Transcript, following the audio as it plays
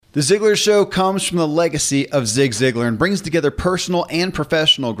The Ziglar Show comes from the legacy of Zig Ziglar and brings together personal and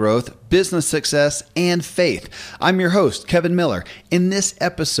professional growth, business success, and faith. I'm your host, Kevin Miller. In this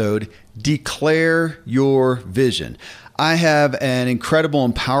episode, Declare Your Vision. I have an incredible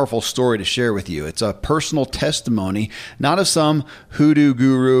and powerful story to share with you. It's a personal testimony, not of some hoodoo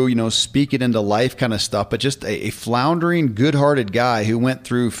guru, speak it into life kind of stuff, but just a floundering, good-hearted guy who went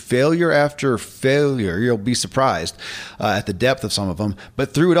through failure after failure. You'll be surprised at the depth of some of them,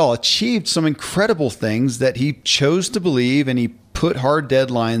 but through it all, achieved some incredible things that he chose to believe, and he put hard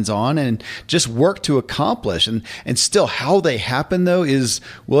deadlines on and just work to accomplish. And still, how they happen, though, is,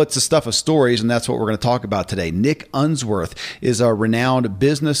 it's the stuff of stories, and that's what we're going to talk about today. Nick Unsworth is a renowned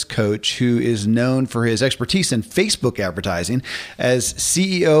business coach who is known for his expertise in Facebook advertising. As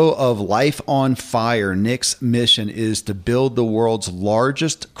CEO of Life on Fire, Nick's mission is to build the world's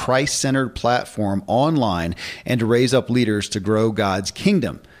largest Christ-centered platform online and to raise up leaders to grow God's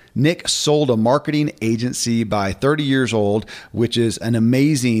kingdom. Nick sold a marketing agency by 30 years old, which is an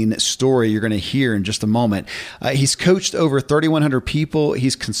amazing story you're going to hear in just a moment. He's coached over 3,100 people.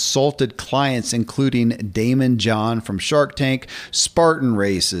 He's consulted clients, including Damon John from Shark Tank, Spartan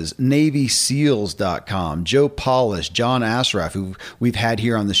Races, NavySeals.com, Joe Polish, John Asraf, who we've had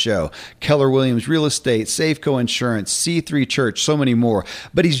here on the show, Keller Williams Real Estate, Safeco Insurance, C3 Church, so many more.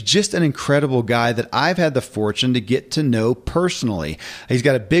 But he's just an incredible guy that I've had the fortune to get to know personally. He's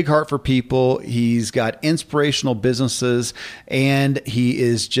got a big heart for people. He's got inspirational businesses, and he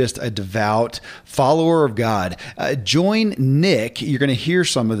is just a devout follower of God. Join Nick. You're going to hear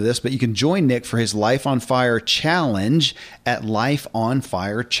some of this, but you can join Nick for his Life on Fire Challenge at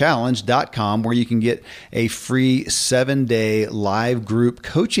lifeonfirechallenge.com, where you can get a free 7-day live group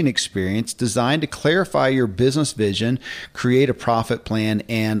coaching experience designed to clarify your business vision, create a profit plan,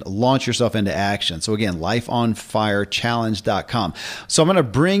 and launch yourself into action. So again, lifeonfirechallenge.com. So I'm going to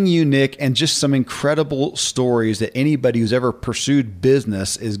bring you, Nick, and just some incredible stories that anybody who's ever pursued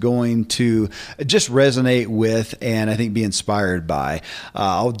business is going to just resonate with and I think be inspired by.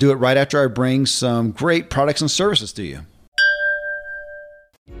 I'll do it right after I bring some great products and services to you.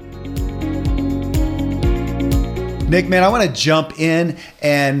 Nick, man, I want to jump in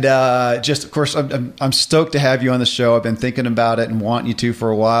and of course, I'm stoked to have you on the show. I've been thinking about it and wanting you to for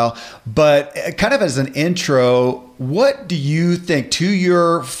a while. But kind of as an intro, what do you think, to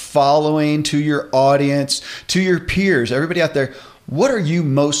your following, to your audience, to your peers, everybody out there, what are you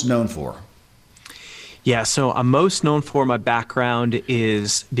most known for? Yeah, so I'm most known for, my background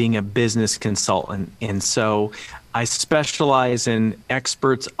is being a business consultant. And so I specialize in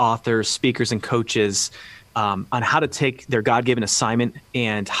experts, authors, speakers, and coaches on how to take their God-given assignment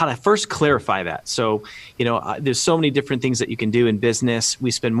and how to first clarify that. So, there's so many different things that you can do in business.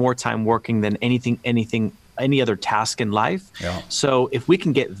 We spend more time working than any other task in life. Yeah. So if we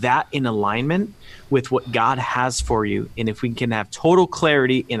can get that in alignment with what God has for you, and if we can have total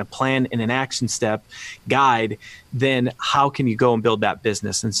clarity in a plan and an action step guide, then how can you go and build that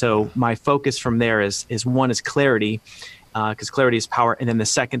business? And so my focus from there is one is clarity, because clarity is power. And then the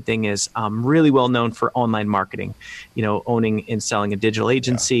second thing is I'm really well known for online marketing, owning and selling a digital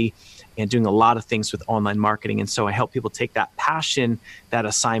agency and doing a lot of things with online marketing. And so I help people take that passion, that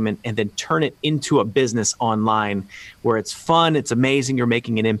assignment, and then turn it into a business online where it's fun, it's amazing, you're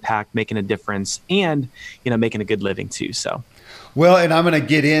making an impact, making a difference, and, making a good living too. So. Well, and I'm going to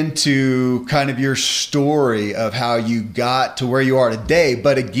get into kind of your story of how you got to where you are today.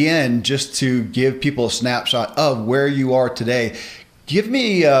 But again, just to give people a snapshot of where you are today, give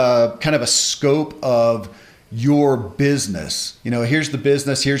me kind of a scope of your business. Here's the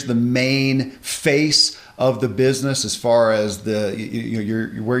business, here's the main face of the business as far as where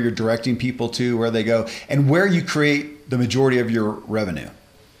you're directing people to, where they go, and where you create the majority of your revenue.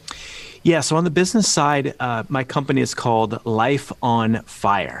 Yeah, so on the business side, my company is called Life on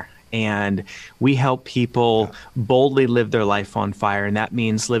Fire, and we help people boldly live their life on fire, and that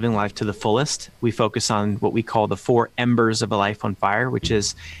means living life to the fullest. We focus on what we call the 4 embers of a life on fire, which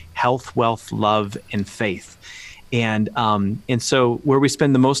is health, wealth, love, and faith. And so where we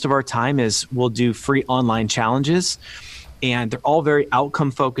spend the most of our time is we'll do free online challenges, and they're all very outcome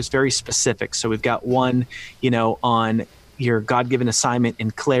focused, very specific. So we've got one, on your God-given assignment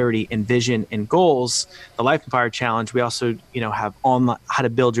and clarity and vision and goals, the Life on Fire Challenge. We also, have online, how to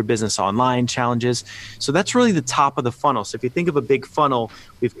build your business online challenges. So that's really the top of the funnel. So if you think of a big funnel,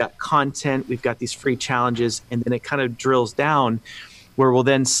 we've got content, we've got these free challenges, and then it kind of drills down where we'll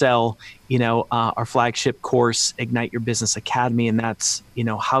then sell, our flagship course, Ignite Your Business Academy. And that's,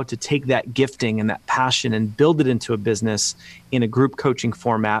 how to take that gifting and that passion and build it into a business in a group coaching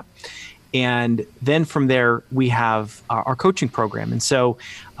format. And then from there, we have our coaching program. And so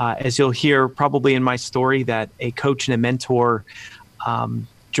as you'll hear probably in my story, that a coach and a mentor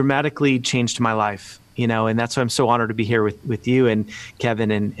dramatically changed my life. And that's why I'm so honored to be here with you and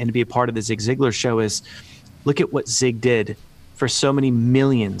Kevin and to be a part of the Zig Ziglar show. Is look at what Zig did for so many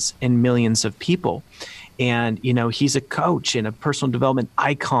millions and millions of people. And, he's a coach and a personal development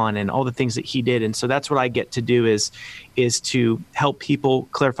icon and all the things that he did. And so that's what I get to do is to help people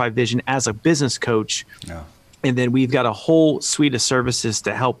clarify vision as a business coach. Yeah. And then we've got a whole suite of services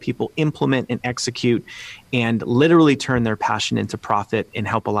to help people implement and execute and literally turn their passion into profit and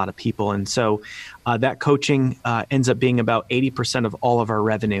help a lot of people. And so that coaching ends up being about 80% of all of our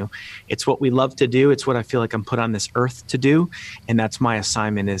revenue. It's what we love to do. It's what I feel like I'm put on this earth to do. And that's my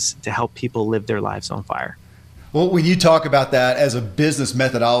assignment, is to help people live their lives on fire. Well, when you talk about that as a business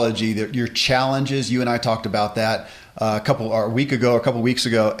methodology, your challenges, you and I talked about that a couple weeks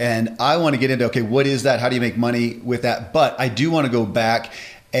ago, and I want to get into, okay, what is that? How do you make money with that? But I do want to go back,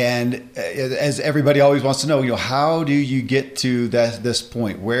 and as everybody always wants to know, how do you get to this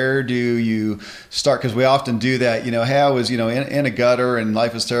point? Where do you start? Because we often do that. Hey, I was in a gutter and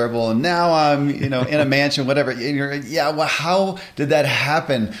life was terrible, and now I'm in a mansion, whatever. Well, how did that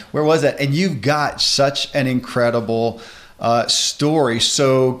happen? Where was that? And you've got such an incredible story.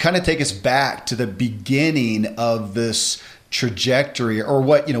 So kind of take us back to the beginning of this trajectory, or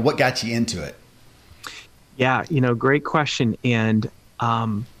what got you into it. Yeah, great question. And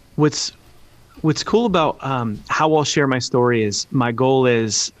what's cool about how I'll share my story is, my goal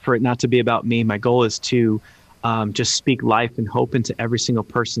is for it not to be about me. My goal is to just speak life and hope into every single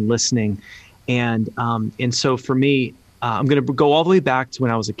person listening. And so for me, I'm going to go all the way back to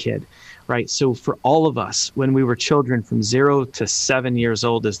when I was a kid. Right. So for all of us, when we were children, from 0 to 7 years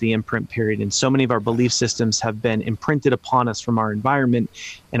old is the imprint period. And so many of our belief systems have been imprinted upon us from our environment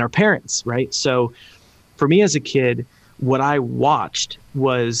and our parents. Right. So for me as a kid, what I watched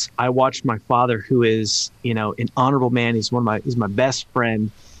was my father, who is, an honorable man. He's my best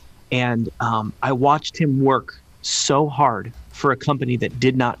friend. And I watched him work so hard for a company that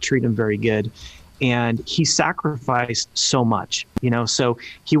did not treat him very good. And he sacrificed so much, so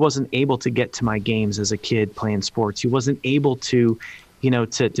he wasn't able to get to my games as a kid playing sports. He wasn't able to,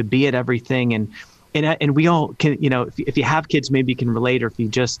 to be at everything. And we all can, if you have kids, maybe you can relate, or if you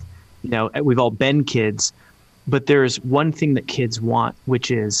just, we've all been kids. But there's one thing that kids want,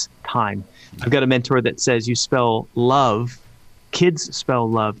 which is time. I've got a mentor that says you spell love, kids spell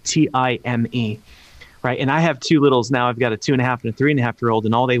love, Time. Right. And I have two littles now. I've got a 2.5 and a 3.5-year-old,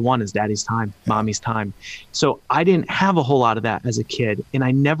 and all they want is daddy's time, mommy's time. So I didn't have a whole lot of that as a kid, and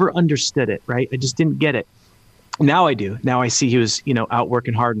I never understood it. Right. I just didn't get it. Now I do. Now I see he was, out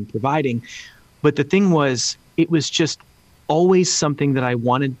working hard and providing. But the thing was, it was just always something that I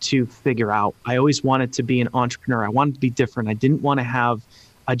wanted to figure out. I always wanted to be an entrepreneur. I wanted to be different. I didn't want to have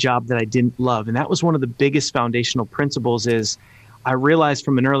a job that I didn't love. And that was one of the biggest foundational principles, is I realized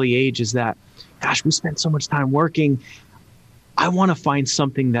from an early age is that, gosh, we spend so much time working. I want to find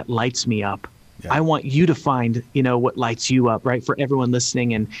something that lights me up. Yeah. I want you to find, what lights you up, right? For everyone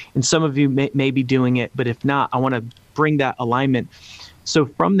listening. And some of you may be doing it, but if not, I want to bring that alignment. So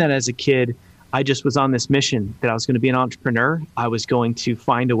from that, as a kid, I just was on this mission that I was going to be an entrepreneur. I was going to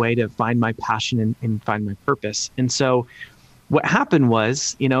find a way to find my passion and find my purpose. And so what happened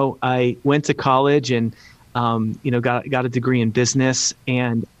was, I went to college and, got a degree in business.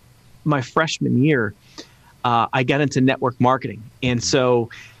 And my freshman year, I got into network marketing. And so,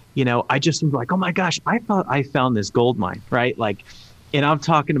 I just was like, oh my gosh, I thought I found this gold mine, right? And I'm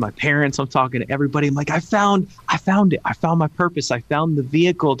talking to my parents, I'm talking to everybody. I'm like, I found it. I found my purpose. I found the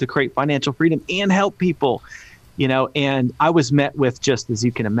vehicle to create financial freedom and help people, and I was met with, just as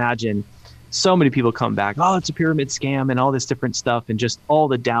you can imagine, so many people come back, oh, it's a pyramid scam and all this different stuff, and just all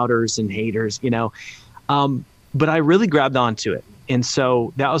the doubters and haters, but I really grabbed onto it. And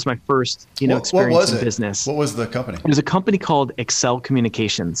so that was my first, experience in business. What was the company? It was a company called Excel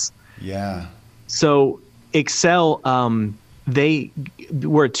Communications. Yeah. So Excel, they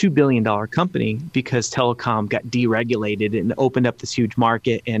were a $2 billion company because telecom got deregulated and opened up this huge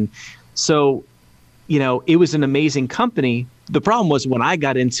market. And so, it was an amazing company. The problem was, when I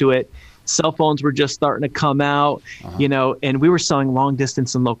got into it, cell phones were just starting to come out, and we were selling long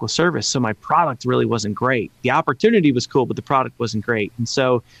distance and local service. So my product really wasn't great. The opportunity was cool, but the product wasn't great. And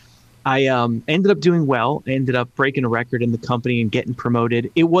so I ended up doing well. I ended up breaking a record in the company and getting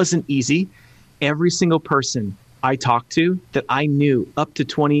promoted. It wasn't easy. Every single person I talked to that I knew up to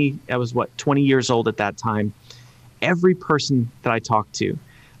 20 years old at that time, every person that I talked to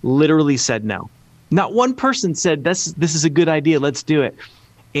literally said no. Not one person said, this is a good idea, let's do it.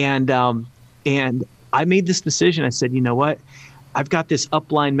 And I made this decision. I said, you know what? I've got this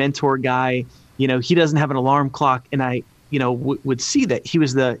upline mentor guy. He doesn't have an alarm clock, and I would see that he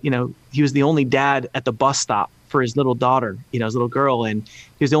was the only dad at the bus stop for his little daughter, his little girl, and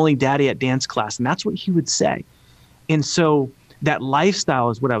he was the only daddy at dance class, and that's what he would say. And so that lifestyle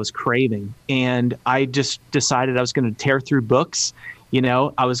is what I was craving, and I just decided I was going to tear through books.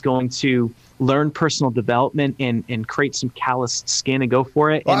 I was going to learn personal development and create some calloused skin and go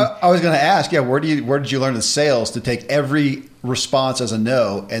for it. Well, I was going to ask, where did you learn the sales to take every response as a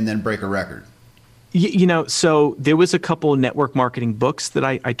no and then break a record? So there was a couple of network marketing books that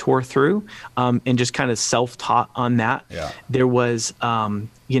I tore through and just kind of self-taught on that. Yeah. There was,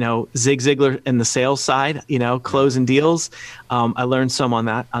 Zig Ziglar and the sales side, closing deals. I learned some on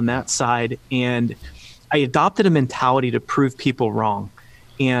that side, and I adopted a mentality to prove people wrong.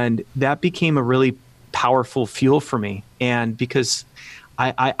 And that became a really powerful fuel for me. And because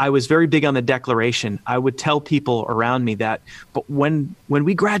I was very big on the declaration, I would tell people around me that, but when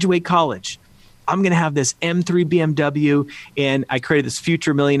we graduate college, I'm going to have this M3 BMW, and I created this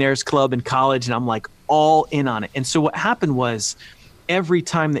Future Millionaires Club in college, and I'm like all in on it. And so what happened was, every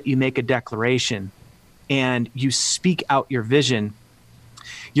time that you make a declaration and you speak out your vision,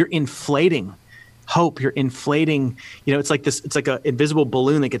 you're inflating hope. You're inflating, it's like an invisible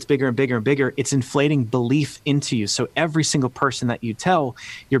balloon that gets bigger and bigger and bigger. It's inflating belief into you. So every single person that you tell,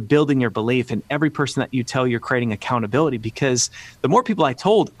 you're building your belief, and every person that you tell, you're creating accountability, because the more people I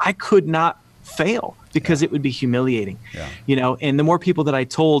told, I could not fail, because it would be humiliating, and the more people that I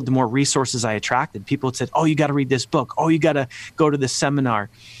told, the more resources I attracted. People said, oh, you got to read this book. Oh, you got to go to this seminar.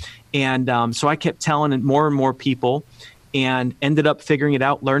 And so I kept telling more and more people, and ended up figuring it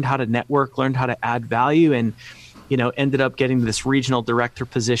out, learned how to network, learned how to add value, and, ended up getting this regional director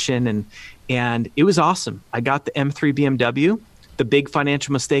position. And it was awesome. I got the M3 BMW. The big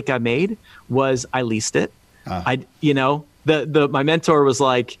financial mistake I made was I leased it. My mentor was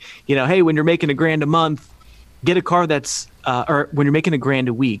like, hey, when you're making $1,000 a month, get a car that's, or when you're making $1,000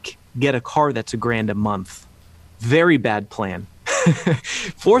 a week, get a car that's $1,000 a month. Very bad plan.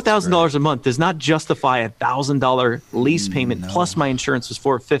 $4,000 a month does not justify a $1,000 lease payment. No. Plus my insurance was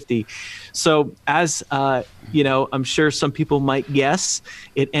 $450. So as I'm sure some people might guess,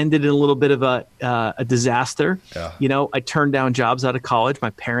 it ended in a little bit of a disaster. Yeah. I turned down jobs out of college. My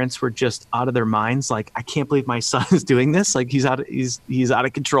parents were just out of their minds. Like, I can't believe my son is doing this. Like, he's out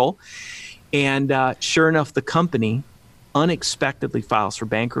of control. And sure enough, the company unexpectedly files for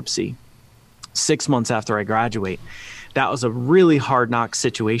bankruptcy 6 months after I graduate. That was a really hard knock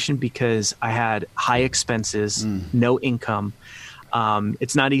situation, because I had high expenses, no income.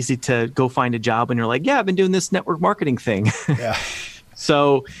 It's not easy to go find a job when you're like, yeah, I've been doing this network marketing thing. Yeah.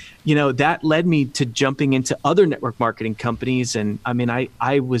 So, that led me to jumping into other network marketing companies. And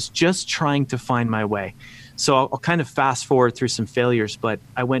I was just trying to find my way. So I'll kind of fast forward through some failures, but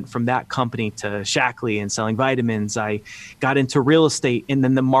I went from that company to Shackley and selling vitamins. I got into real estate, and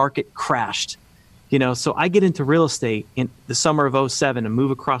then the market crashed. So I get into real estate in the summer of 2007 and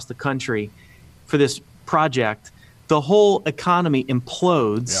move across the country for this project. The whole economy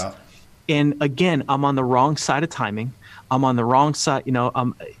implodes. Yeah. And again, I'm on the wrong side of timing. I'm on the wrong side,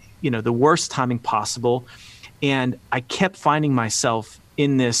 the worst timing possible. And I kept finding myself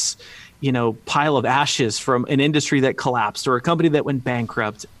in this, pile of ashes from an industry that collapsed or a company that went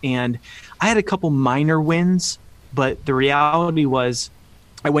bankrupt. And I had a couple minor wins, but the reality was,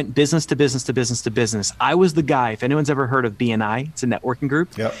 I went business to business to business to business. I was the guy, if anyone's ever heard of BNI, it's a networking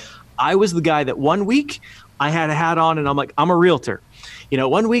group. Yep. I was the guy that 1 week I had a hat on and I'm like, I'm a realtor.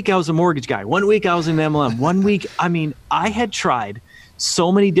 1 week I was a mortgage guy. 1 week I was an MLM. 1 week, I had tried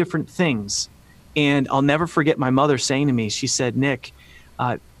so many different things. And I'll never forget my mother saying to me, she said, Nick,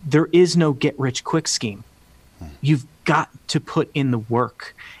 there is no get rich quick scheme. You've got to put in the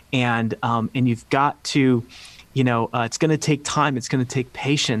work, and you've got to, it's going to take time. It's going to take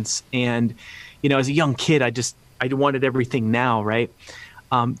patience. And, as a young kid, I wanted everything now, right?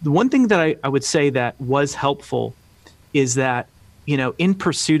 The one thing that I would say that was helpful is that, in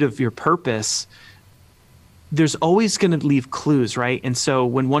pursuit of your purpose, there's always going to leave clues, right? And so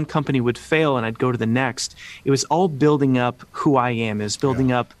when one company would fail and I'd go to the next, it was all building up who I am. It was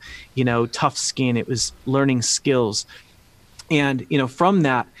building up, tough skin. It was learning skills. And, from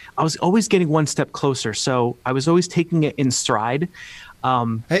that, I was always getting one step closer. So I was always taking it in stride.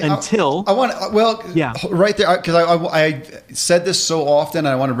 Hey, until I want well, yeah, right there, because I said this so often, and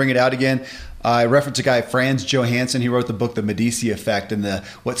I want to bring it out again. I reference a guy, Franz Johansson. He wrote the book, The Medici Effect. And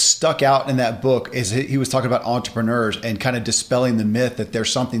what stuck out in that book is he was talking about entrepreneurs and kind of dispelling the myth that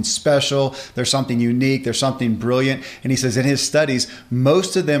there's something special, there's something unique, there's something brilliant. And he says in his studies,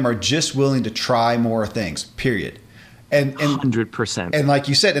 most of them are just willing to try more things, period. And 100%. And like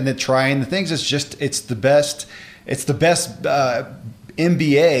you said, and then trying the things, it's the best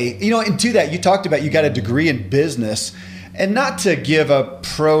MBA. And to that, you talked about you got a degree in business. And not to give a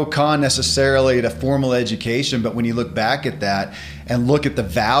pro-con necessarily to formal education, but when you look back at that and look at the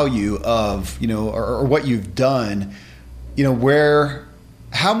value of, or what you've done,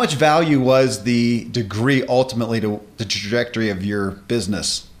 how much value was the degree ultimately to the trajectory of your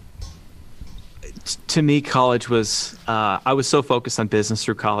business? To me, college was, I was so focused on business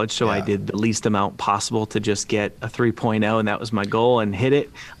through college, so I did the least amount possible to just get a 3.0, and that was my goal, and hit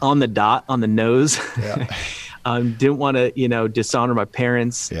it on the dot, on the nose. Yeah. Didn't want to, dishonor my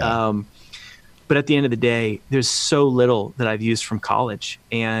parents. Yeah. But at the end of the day, there's so little that I've used from college.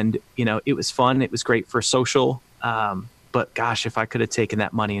 And, it was fun. It was great for social. But gosh, if I could have taken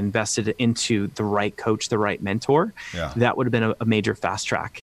that money and invested it into the right coach, the right mentor, that would have been a major fast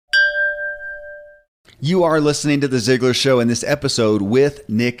track. You are listening to The Ziglar Show in this episode with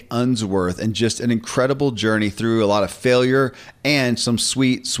Nick Unsworth, and just an incredible journey through a lot of failure and some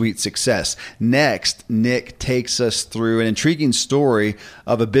sweet, sweet success. Next, Nick takes us through an intriguing story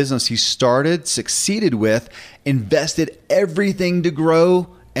of a business he started, succeeded with, invested everything to grow,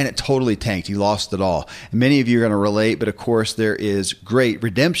 and it totally tanked. He lost it all. And many of you are going to relate, but of course there is great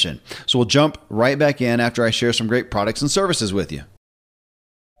redemption. So we'll jump right back in after I share some great products and services with you.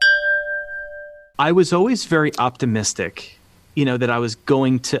 I was always very optimistic, that I was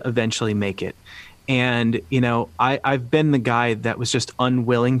going to eventually make it. And, I've been the guy that was just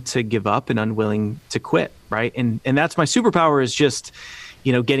unwilling to give up and unwilling to quit, right? And that's my superpower, is just,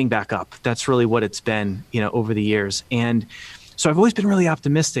 getting back up. That's really what it's been, over the years. And so I've always been really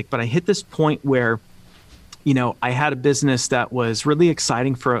optimistic, but I hit this point where, I had a business that was really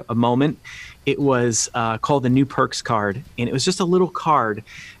exciting for a moment. It was called the New Perks card, and it was just a little card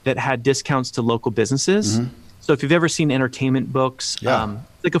that had discounts to local businesses. Mm-hmm. So if you've ever seen entertainment books, it's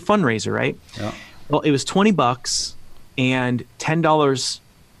like a fundraiser, right? Yeah. Well, it was $20 and $10,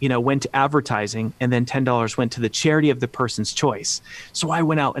 went to advertising, and then $10 went to the charity of the person's choice. So I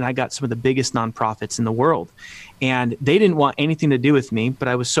went out and I got some of the biggest nonprofits in the world. And they didn't want anything to do with me, but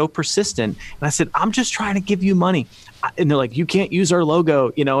I was so persistent. And I said, I'm just trying to give you money. And they're like, you can't use our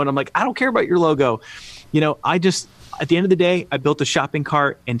logo, and I'm like, I don't care about your logo. At the end of the day, I built a shopping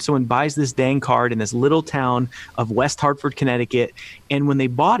cart, and someone buys this dang card in this little town of West Hartford, Connecticut. And when they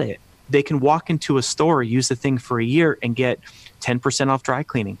bought it, they can walk into a store, use the thing for a year, and get 10% off dry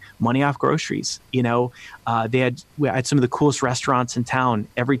cleaning, money off groceries. We had some of the coolest restaurants in town.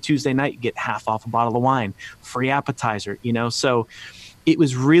 Every Tuesday night, you get half off a bottle of wine, free appetizer, So it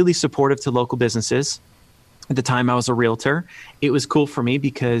was really supportive to local businesses. At the time, I was a realtor. It was cool for me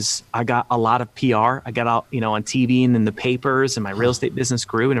because I got a lot of PR. I got out, on TV and in the papers, and my real estate business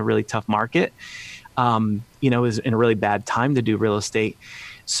grew in a really tough market. It was in a really bad time to do real estate.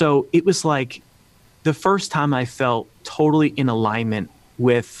 So it was like the first time I felt totally in alignment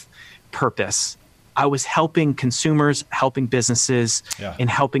with purpose. I was helping consumers, helping businesses, and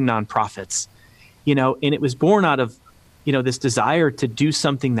helping nonprofits, and it was born out of, this desire to do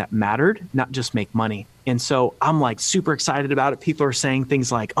something that mattered, not just make money. And so I'm like super excited about it. People are saying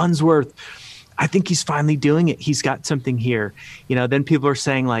things like, Unsworth, I think he's finally doing it. He's got something here. Then people are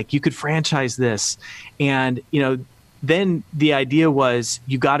saying like, you could franchise this. And, then the idea was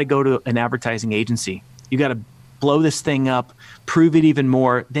you got to go to an advertising agency. You got to blow this thing up, prove it even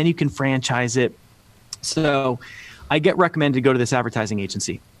more. Then you can franchise it. So I get recommended to go to this advertising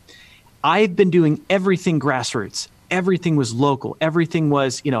agency. I've been doing everything grassroots. Everything was local. Everything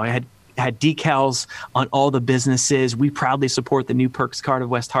was, I had decals on all the businesses. We proudly support the New Perks card of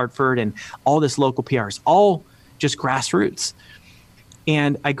West Hartford and all this local PRs, all just grassroots.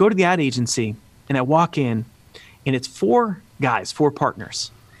 And I go to the ad agency and I walk in, and it's 4 guys, 4 partners.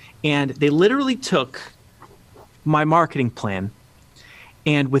 And they literally took my marketing plan,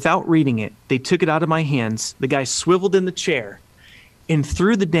 and without reading it, they took it out of my hands. The guy swiveled in the chair and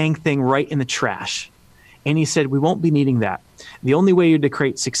threw the dang thing right in the trash. And he said, we won't be needing that. The only way to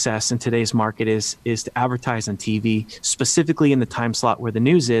create success in today's market is to advertise on TV, specifically in the time slot where the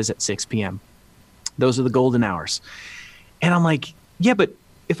news is at 6 p.m. Those are the golden hours. And I'm like, yeah, but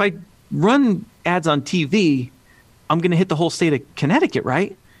if I run ads on TV, I'm going to hit the whole state of Connecticut,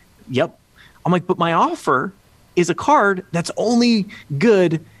 right? Yep. I'm like, but my offer is a card that's only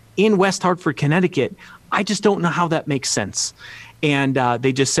good in West Hartford, Connecticut. I just don't know how that makes sense. And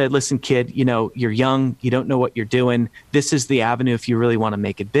they just said, listen, kid, you're young. You don't know what you're doing. This is the avenue if you really want to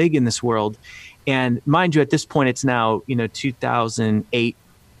make it big in this world. And mind you, at this point, it's now, 2008,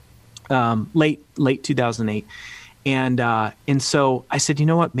 late 2008. And so I said, you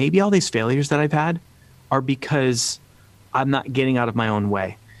know what, maybe all these failures that I've had are because I'm not getting out of my own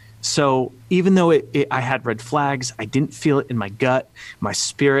way. So even though I had red flags, I didn't feel it in my gut, my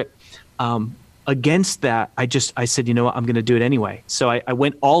spirit. Against that, I said, you know what, I'm going to do it anyway. So I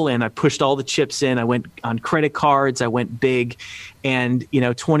went all in. I pushed all the chips in. I went on credit cards. I went big, and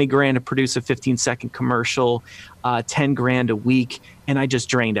 $20,000 to produce a 15-second commercial, $10,000 a week, and I just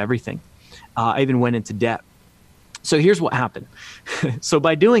drained everything. I even went into debt. So here's what happened. So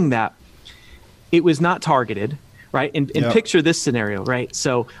by doing that, it was not targeted. Right. And yep. Picture this scenario. Right.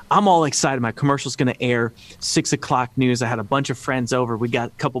 So I'm all excited. My commercial's going to air 6:00 news. I had a bunch of friends over. We got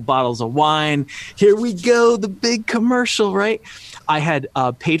a couple bottles of wine. Here we go. The big commercial. Right. I had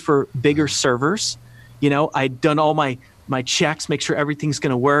paid for bigger servers. I'd done all my checks, make sure everything's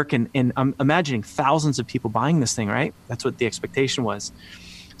going to work. And I'm imagining thousands of people buying this thing. Right. That's what the expectation was.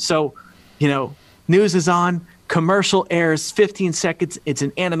 So, news is on. Commercial airs 15 seconds. It's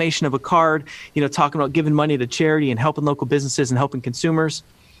an animation of a card, talking about giving money to charity and helping local businesses and helping consumers.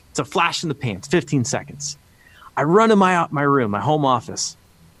 It's a flash in the pants, 15 seconds. I run to my room, my home office.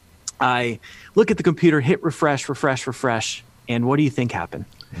 I look at the computer, hit refresh. And what do you think happened?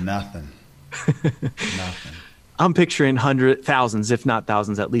 Nothing. Nothing. I'm picturing thousands, if not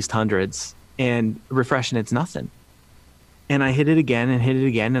thousands, at least hundreds, and refreshing, it's nothing. And I hit it again,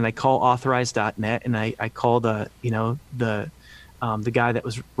 and I call authorize.net, and I call the guy that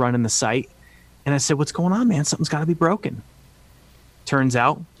was running the site, and I said, "What's going on, man? Something's got to be broken." Turns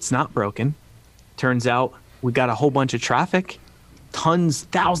out it's not broken. Turns out we got a whole bunch of traffic,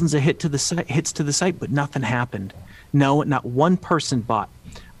 thousands of hits to the site, but nothing happened. No, not one person bought.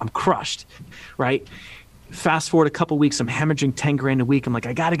 I'm crushed, right? Fast forward a couple weeks, I'm hemorrhaging $10,000 a week. I'm like,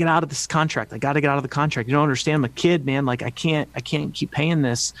 I got to get out of this contract. You don't understand. I'm a kid, man. Like, I can't keep paying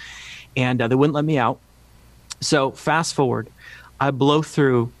this. And they wouldn't let me out. So fast forward, I blow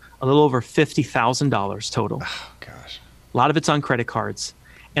through a little over $50,000 total. Oh, gosh. A lot of it's on credit cards.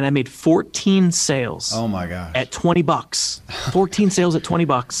 And I made 14 sales. Oh my gosh. At $20. 14 sales at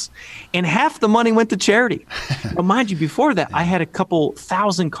 $20. And half the money went to charity. But mind you, before that, I had a couple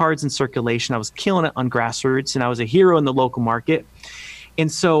thousand cards in circulation. I was killing it on grassroots, and I was a hero in the local market.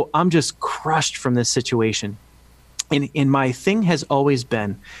 And so I'm just crushed from this situation. And my thing has always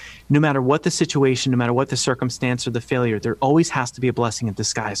been, no matter what the situation, no matter what the circumstance or the failure, there always has to be a blessing in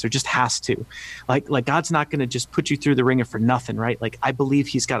disguise. There just has to. Like God's not going to just put you through the ringer for nothing, right? Like, I believe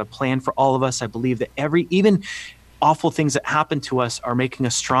he's got a plan for all of us. I believe that even awful things that happen to us are making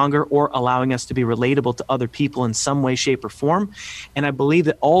us stronger or allowing us to be relatable to other people in some way, shape, or form. And I believe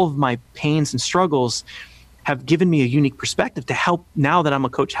that all of my pains and struggles have given me a unique perspective to help, now that I'm a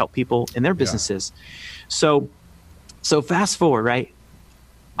coach, help people in their businesses. Yeah. So fast forward, right?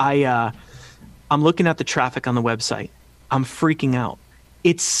 I'm looking at the traffic on the website. I'm freaking out.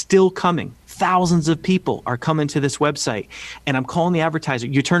 It's still coming. Thousands of people are coming to this website, and I'm calling the advertiser.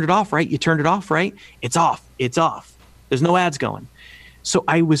 You turned it off, right? It's off. There's no ads going. So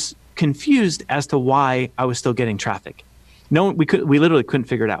I was confused as to why I was still getting traffic. We literally couldn't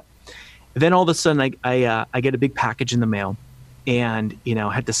figure it out. Then all of a sudden I get a big package in the mail, and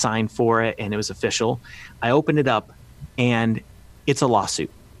had to sign for it, and it was official. I opened it up, and it's a lawsuit.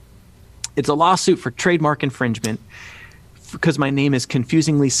 It's a lawsuit for trademark infringement because my name is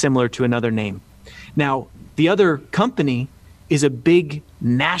confusingly similar to another name. Now, the other company is a big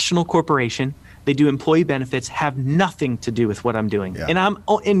national corporation. They do employee benefits, have nothing to do with what I'm doing. Yeah. And I'm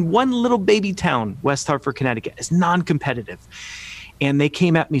in one little baby town, West Hartford, Connecticut. It's non-competitive. And they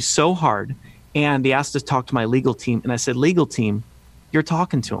came at me so hard, and they asked us to talk to my legal team. And I said, legal team, you're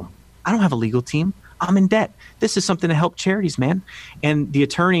talking to them. I don't have a legal team. I'm in debt. This is something to help charities, man. And the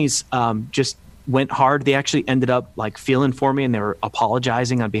attorneys just went hard. They actually ended up feeling for me, and they were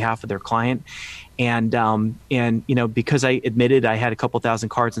apologizing on behalf of their client. And because I admitted I had a couple thousand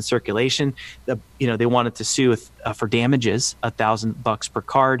cards in circulation, they wanted to sue for damages, $1,000 per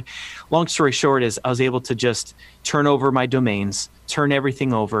card. Long story short is I was able to just turn over my domains, turn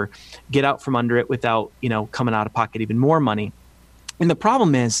everything over, get out from under it without, coming out of pocket even more money. And the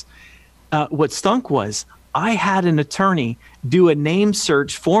problem is, what stunk was I had an attorney do a name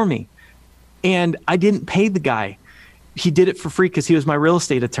search for me, and I didn't pay the guy. he did it for free because he was my real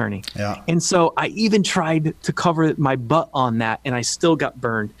estate attorney. Yeah. And so I even tried to cover my butt on that, and I still got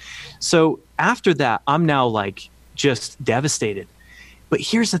burned. So after that, I'm now like just devastated. But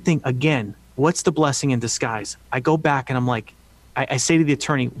here's the thing, again, what's the blessing in disguise? I go back and I'm like, I say to the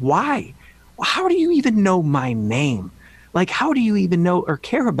attorney, why? How do you even know my name? Like, how do you even know or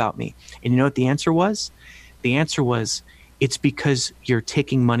care about me? And you know what the answer was? The answer was, it's because you're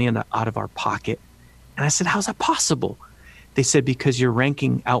taking money out of our pocket. And I said, how's that possible? They said, because you're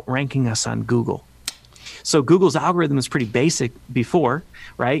outranking us on Google. So Google's algorithm was pretty basic before,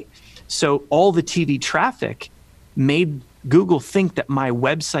 right? So all the TV traffic made Google think that my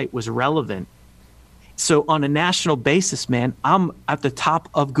website was relevant. So on a national basis, man, I'm at the top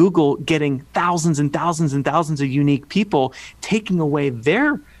of Google getting thousands and thousands and thousands of unique people taking away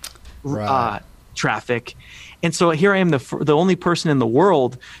their traffic. And so here I am, the only person in the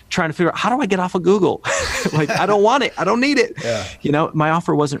world trying to figure out, how do I get off of Google? Like, I don't want it. I don't need it. Yeah. You know, my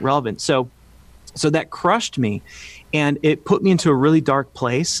offer wasn't relevant. So that crushed me. And it put me into a really dark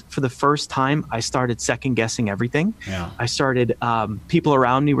place. For the first time, I started second guessing everything. Yeah. I started, people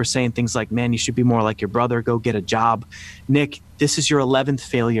around me were saying things like, man, you should be more like your brother. Go get a job. Nick, this is your 11th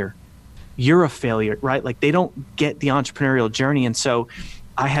failure. You're a failure, right? Like, they don't get the entrepreneurial journey. And so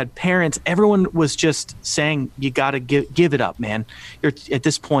I had parents, everyone was just saying, you got to give it up, man. You're at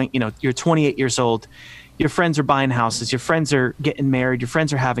this point, you're 28 years old. Your friends are buying houses. Your friends are getting married. Your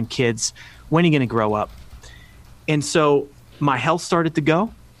friends are having kids. When are you going to grow up? And so my health started to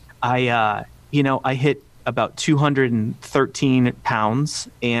go. I hit about 213 pounds,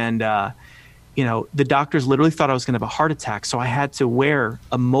 and, the doctors literally thought I was going to have a heart attack. So I had to wear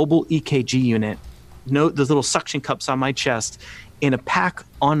a mobile EKG unit, those little suction cups on my chest, and a pack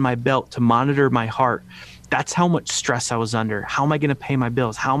on my belt to monitor my heart. That's how much stress I was under. How am I going to pay my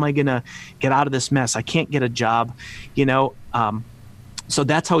bills? How am I going to get out of this mess? I can't get a job, So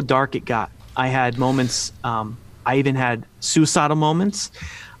that's how dark it got. I had moments, I even had suicidal moments.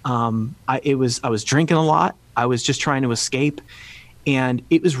 I was drinking a lot. I was just trying to escape. And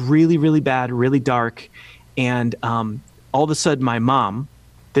it was really, really bad, really dark. And all of a sudden, my mom,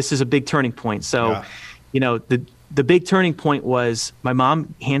 this is a big turning point. So, the big turning point was my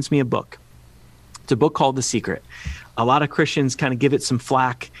mom hands me a book. It's a book called The Secret. A lot of Christians kind of give it some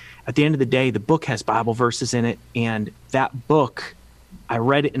flack. At the end of the day, the book has Bible verses in it. And that book, I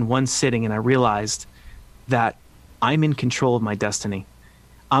read it in one sitting, and I realized that I'm in control of my destiny.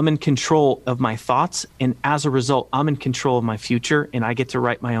 I'm in control of my thoughts. And as a result, I'm in control of my future, and I get to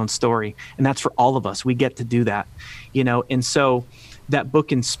write my own story. And that's for all of us. We get to do that, And so that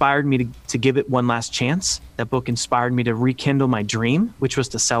book inspired me to give it one last chance. That book inspired me to rekindle my dream, which was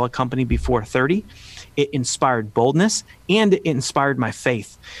to sell a company before 30. It inspired boldness, and it inspired my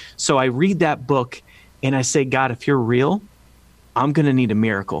faith. So I read that book and I say, God, if you're real, I'm going to need a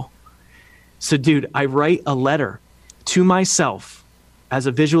miracle. So dude, I write a letter to myself as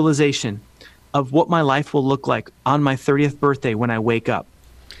a visualization of what my life will look like on my 30th birthday when I wake up.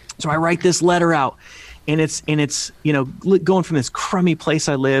 So I write this letter out, and it's going from this crummy place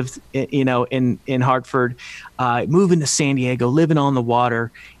I lived, in Hartford, moving to San Diego, living on the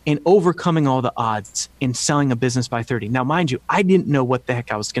water, and overcoming all the odds and selling a business by 30. Now, mind you, I didn't know what the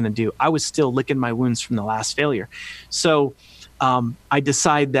heck I was going to do. I was still licking my wounds from the last failure. So I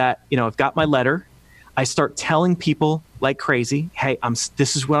decide that, I've got my letter. I start telling people like crazy, hey,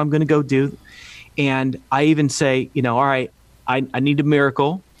 this is what I'm going to go do. And I even say, all right, I need a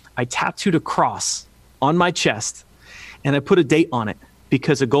miracle. I tattooed a cross on my chest, and I put a date on it,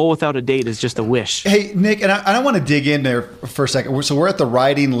 because a goal without a date is just a wish. Hey, Nick, and I want to dig in there for a second. So we're at the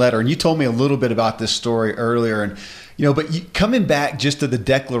writing letter, and you told me a little bit about this story earlier, and but coming back just to the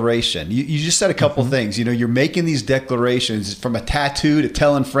declaration, you just said a couple things. You're making these declarations from a tattoo to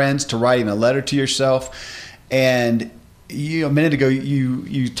telling friends to writing a letter to yourself. And a minute ago,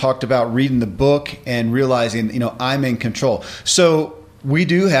 you talked about reading the book and realizing, I'm in control. So we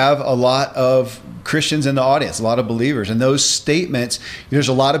do have a lot of Christians in the audience, a lot of believers, and those statements, there's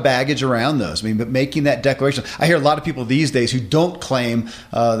a lot of baggage around those. But making that declaration, I hear a lot of people these days who don't claim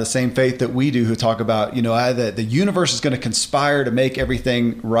the same faith that we do, who talk about, either the universe is going to conspire to make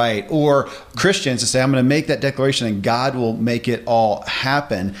everything right, or Christians to say, I'm going to make that declaration and God will make it all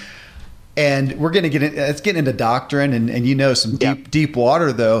happen. And we're going to it's getting into doctrine and some deep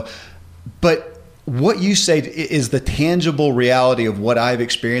water though. But what you say is the tangible reality of what I've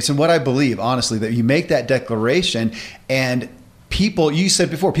experienced and what I believe, honestly, that you make that declaration and people, you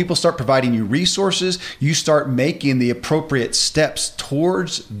said before, people start providing you resources, you start making the appropriate steps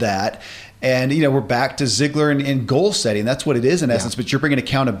towards that. And, we're back to Ziglar and goal setting. That's what it is in essence, but you're bringing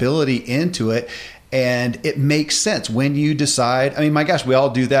accountability into it. And it makes sense when you decide. I mean, my gosh, we all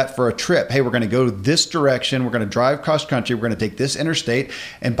do that for a trip. Hey, we're going to go this direction. We're going to drive cross country. We're going to take this interstate.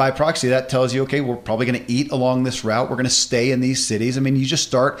 And by proxy, that tells you, okay, we're probably going to eat along this route. We're going to stay in these cities. I mean, you just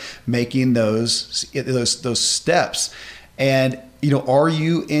start making those steps. And, are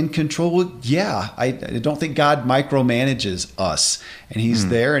you in control? Yeah. I don't think God micromanages us. And he's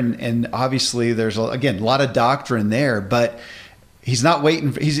there. And obviously there's, again, a lot of doctrine there, but he's not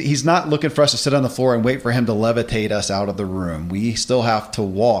waiting. He's not looking for us to sit on the floor and wait for him to levitate us out of the room. We still have to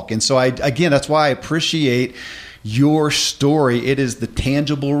walk. And so that's why I appreciate your story. It is the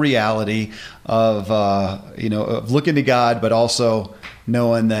tangible reality of looking to God, but also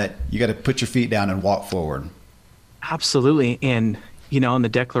knowing that you got to put your feet down and walk forward. Absolutely. And, on the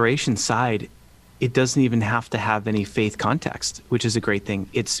declaration side, it doesn't even have to have any faith context, which is a great thing.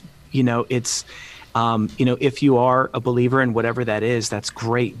 It's if you are a believer in whatever that is, that's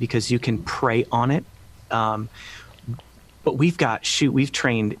great because you can pray on it. But we've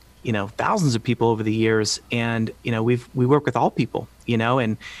trained, thousands of people over the years, and, we work with all people,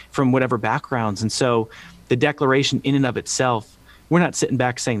 and from whatever backgrounds. And so the declaration in and of itself, we're not sitting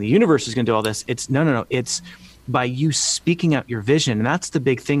back saying the universe is going to do all this. It's no. It's by you speaking out your vision. And that's the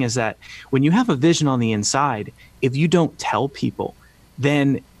big thing, is that when you have a vision on the inside, if you don't tell people,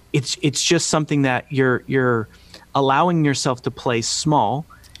 then it's just something that you're allowing yourself to play small.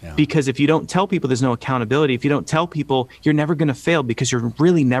 Yeah. Because if you don't tell people, there's no accountability. If you don't tell people, you're never going to fail because you're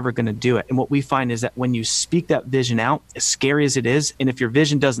really never going to do it. And what we find is that when you speak that vision out, as scary as it is, and if your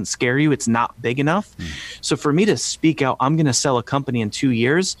vision doesn't scare you, it's not big enough. So for me to speak out, I'm going to sell a company in 2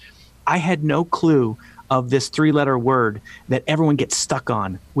 years, I had no clue of this 3-letter word that everyone gets stuck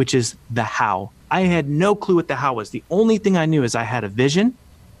on, which is the how. I had no clue what the how was. The only thing I knew is I had a vision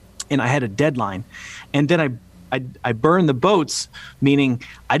and I had a deadline. And then I burned the boats, meaning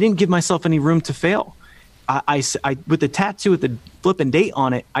I didn't give myself any room to fail. I with the tattoo with the flipping date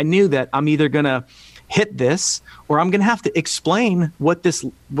on it, I knew that I'm either going to hit this or I'm going to have to explain what this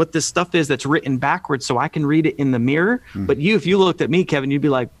stuff is that's written backwards so I can read it in the mirror. But if you looked at me, Kevin, you'd be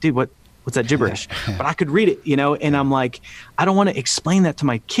like, dude, what's that gibberish? But I could read it, and I'm like, I don't want to explain that to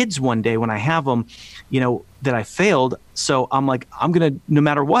my kids one day when I have them, that I failed. So I'm like, I'm going to, no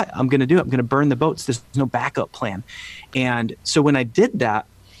matter what, I'm going to do it. I'm going to burn the boats. There's no backup plan. And so when I did that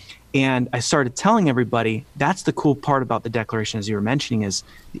and I started telling everybody, that's the cool part about the declaration, as you were mentioning, is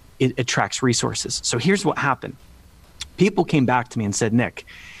it attracts resources. So here's what happened. People came back to me and said, Nick,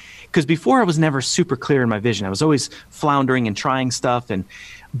 because before I was never super clear in my vision. I was always floundering and trying stuff,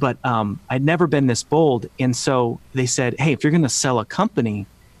 but I'd never been this bold. And so they said, hey, if you're going to sell a company,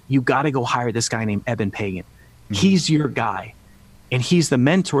 you got to go hire this guy named Eben Pagan. He's your guy, and he's the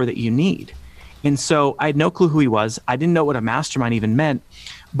mentor that you need. And so I had no clue who he was. I didn't know what a mastermind even meant,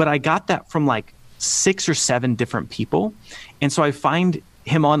 but I got that from like 6 or 7 different people. And so I find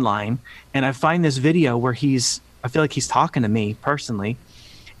him online, and I find this video where I feel like he's talking to me personally,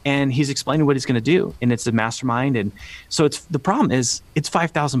 and he's explaining what he's going to do. And it's a mastermind. And so the problem is it's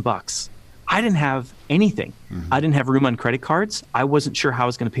 $5,000. I didn't have anything. I didn't have room on credit cards. I wasn't sure how I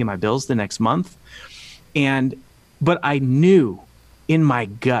was going to pay my bills the next month. But I knew in my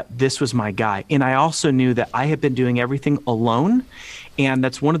gut, this was my guy. And I also knew that I had been doing everything alone. And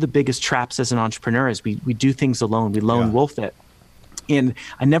that's one of the biggest traps as an entrepreneur, is we do things alone. We lone wolf it. And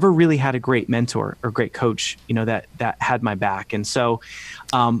I never really had a great mentor or great coach, that had my back. And so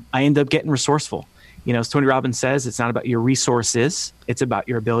I ended up getting resourceful. As Tony Robbins says, it's not about your resources, it's about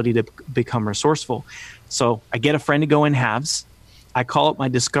your ability to become resourceful. So I get a friend to go in halves. I call up my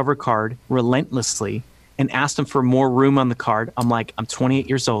Discover card relentlessly and ask them for more room on the card. I'm like, I'm 28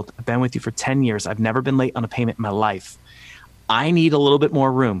 years old. I've been with you for 10 years. I've never been late on a payment in my life. I need a little bit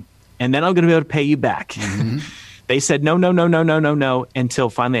more room, and then I'm going to be able to pay you back. They said, no, until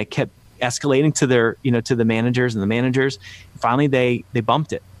finally I kept escalating to their, to the managers and the managers. Finally, they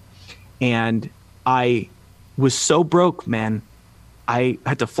bumped it. And I was so broke, man. I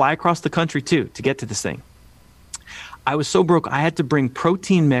had to fly across the country too to get to this thing. I was so broke, I had to bring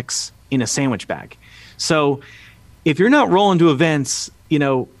protein mix in a sandwich bag. So if you're not rolling to events,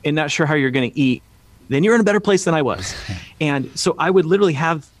 and not sure how you're going to eat, then you're in a better place than I was. And so I would literally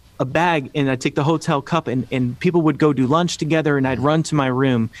have a bag, and I'd take the hotel cup, and people would go do lunch together, and I'd run to my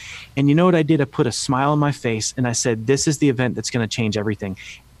room. And you know what I did? I put a smile on my face, and I said, this is the event that's going to change everything.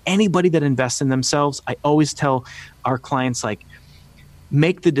 Anybody that invests in themselves, I always tell our clients, like,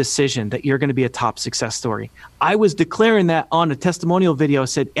 make the decision that you're going to be a top success story. I was declaring that on a testimonial video. I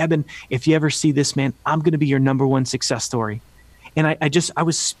said, Eben, if you ever see this, man, I'm going to be your #1 success story. And I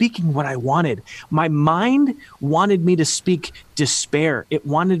was speaking what I wanted. My mind wanted me to speak despair. It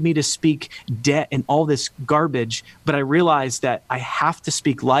wanted me to speak debt and all this garbage. But I realized that I have to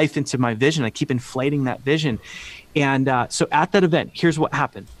speak life into my vision. I keep inflating that vision. And so at that event, here's what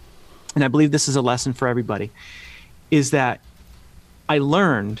happened. And I believe this is a lesson for everybody, is that I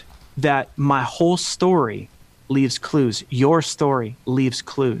learned that my whole story leaves clues. Your story leaves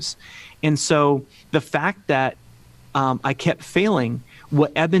clues. And so the fact that I kept failing,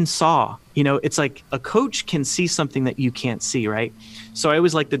 what Eben saw, it's like a coach can see something that you can't see, right? So I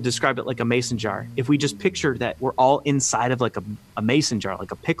always like to describe it like a mason jar. If we just picture that we're all inside of like a mason jar,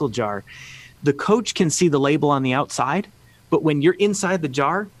 like a pickle jar, the coach can see the label on the outside, but when you're inside the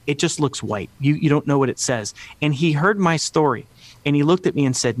jar, it just looks white. You don't know what it says. And he heard my story and he looked at me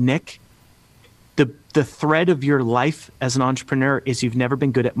and said, Nick, the thread of your life as an entrepreneur is you've never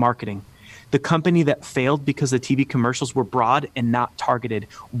been good at marketing. The company that failed because the TV commercials were broad and not targeted.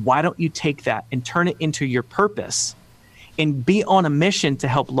 Why don't you take that and turn it into your purpose and be on a mission to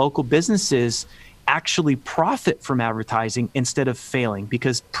help local businesses actually profit from advertising instead of failing?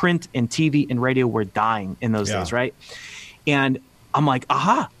 Because print and TV and radio were dying in those days, right? And I'm like,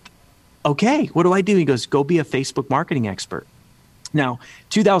 aha, okay, what do I do? He goes, go be a Facebook marketing expert. Now,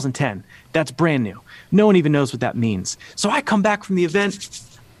 2010, that's brand new. No one even knows what that means. So I come back from the event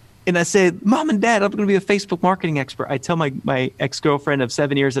and I said, Mom and Dad, I'm going to be a Facebook marketing expert. I tell my ex-girlfriend of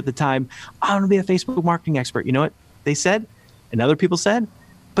 7 years at the time, I'm going to be a Facebook marketing expert. You know what they said? And other people said,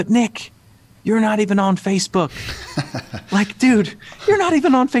 but Nick, you're not even on Facebook. Like, dude, you're not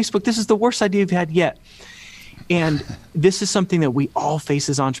even on Facebook. This is the worst idea you've had yet. And this is something that we all face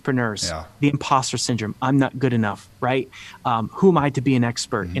as entrepreneurs, the imposter syndrome. I'm not good enough, right? Who am I to be an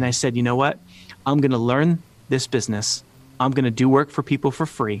expert? And I said, you know what? I'm going to learn this business. I'm going to do work for people for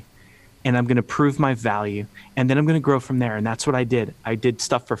free. And I'm going to prove my value. And then I'm going to grow from there. And that's what I did. I did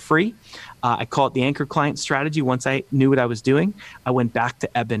stuff for free. I call it the anchor client strategy. Once I knew what I was doing, I went back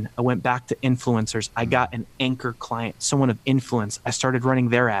to Eben. I went back to influencers. I got an anchor client, someone of influence. I started running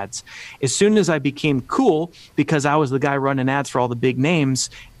their ads. As soon as I became cool, because I was the guy running ads for all the big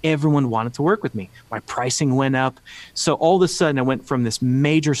names, everyone wanted to work with me. My pricing went up. So all of a sudden, I went from this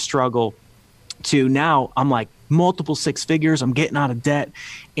major struggle to now I'm like multiple six figures. I'm getting out of debt.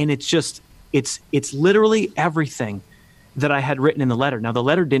 And it's just, it's literally everything that I had written in the letter. Now, the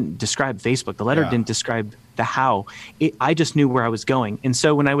letter didn't describe Facebook. The letter didn't describe the how. I just knew where I was going. And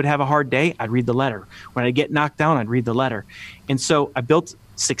so when I would have a hard day, I'd read the letter. When I'd get knocked down, I'd read the letter. And so I built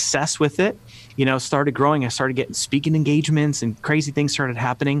success with it, started growing. I started getting speaking engagements and crazy things started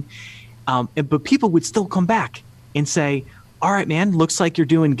happening. But people would still come back and say, all right, man, looks like you're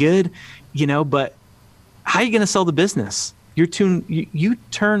doing good, but how are you going to sell the business? You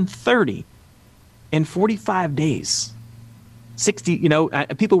turn 30 in 45 days. 60,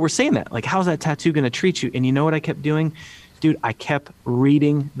 people were saying that, like, how's that tattoo going to treat you? And you know what I kept doing? Dude, I kept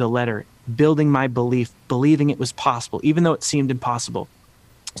reading the letter, building my belief, believing it was possible, even though it seemed impossible.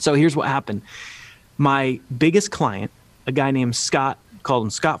 So here's what happened. My biggest client, a guy named Scott, called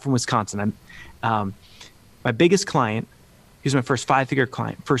him Scott from Wisconsin. My biggest client, he was my first 5-figure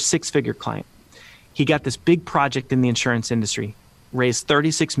client, first 6-figure client. He got this big project in the insurance industry, raised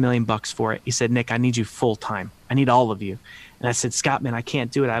 $36 million for it. He said, Nick, I need you full time. I need all of you. And I said, Scott, man, I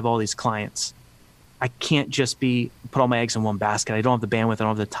can't do it. I have all these clients. I can't just put all my eggs in one basket. I don't have the bandwidth. I don't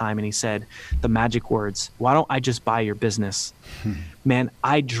have the time. And he said the magic words, why don't I just buy your business? Man,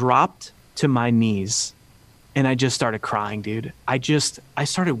 I dropped to my knees and I just started crying, dude. I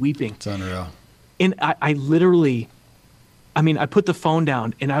started weeping. It's unreal. And I literally, I put the phone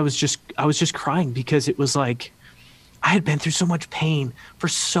down and I was just crying because it was like, I had been through so much pain for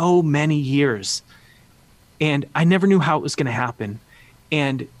so many years and I never knew how it was going to happen.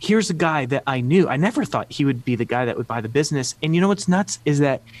 And here's a guy that I knew. I never thought he would be the guy that would buy the business. And you know what's nuts is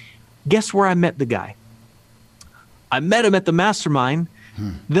that, guess where I met the guy? I met him at the mastermind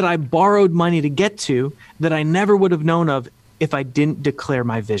that I borrowed money to get to, that I never would have known of if I didn't declare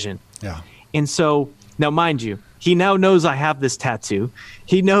my vision. Yeah. And so now, mind you, he now knows I have this tattoo.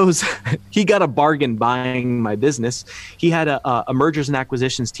 He knows he got a bargain buying my business. He had a mergers and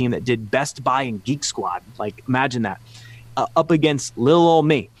acquisitions team that did Best Buy and Geek Squad. Like, imagine that. Up against little old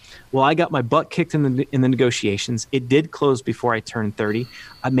me. Well, I got my butt kicked in the negotiations. It did close before I turned 30.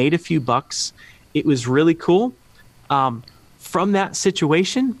 I made a few bucks. It was really cool. From that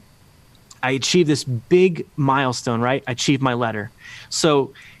situation, I achieved this big milestone, right? I achieved my letter.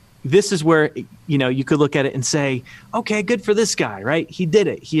 So this is where, you could look at it and say, okay, good for this guy, right? He did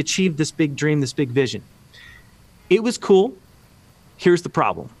it. He achieved this big dream, this big vision. It was cool. Here's the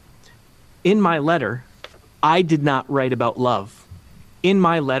problem. In my letter, I did not write about love. in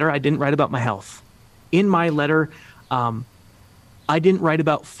my letter, I didn't write about my health. In my letter, I didn't write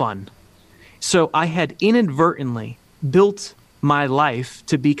about fun. So I had inadvertently built my life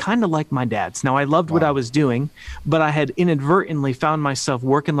to be kind of like my dad's. Now, I loved what I was doing, but I had inadvertently found myself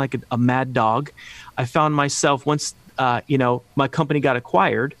working like a mad dog. I found myself once, my company got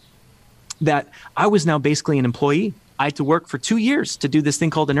acquired, that I was now basically an employee. I had to work for 2 years to do this thing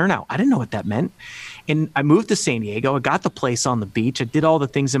called an earnout. I didn't know what that meant. And I moved to San Diego. I got the place on the beach. I did all the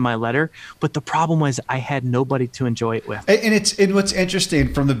things in my letter. But the problem was I had nobody to enjoy it with. And what's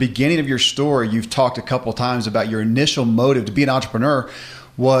interesting, from the beginning of your story, you've talked a couple of times about your initial motive to be an entrepreneur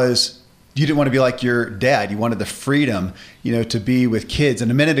was you didn't want to be like your dad. You wanted the freedom, to be with kids. And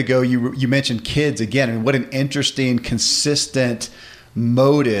a minute ago, you mentioned kids again. And what an interesting, consistent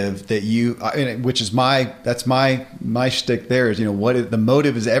motive that which is that's my shtick there is, the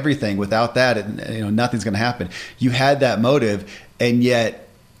motive is everything. Without that, nothing's going to happen. You had that motive, and yet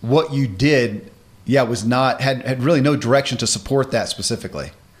what you did, was not, had really no direction to support that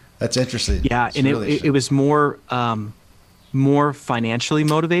specifically. That's interesting. Yeah. It's and really it was more financially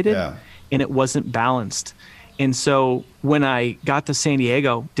motivated, and it wasn't balanced. And so when I got to San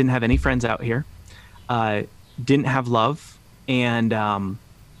Diego, didn't have any friends out here, didn't have love. And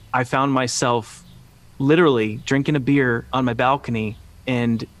I found myself literally drinking a beer on my balcony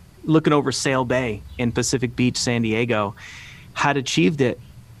and looking over Sail Bay in Pacific Beach, San Diego. Had achieved it,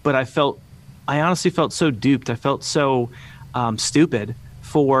 but I honestly felt so duped. I felt so stupid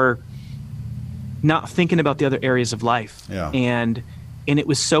for not thinking about the other areas of life. Yeah. And it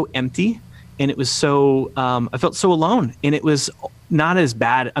was so empty, and it was so I felt so alone. And it was not as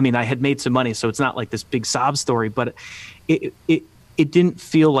bad. I mean, I had made some money, so it's not like this big sob story, but it didn't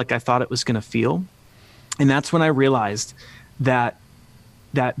feel like I thought it was going to feel. And that's when I realized that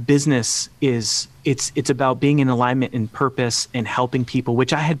business it's about being in alignment and purpose and helping people,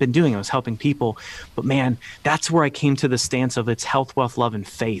 which I had been doing. I was helping people, but man, that's where I came to the stance of it's health, wealth, love, and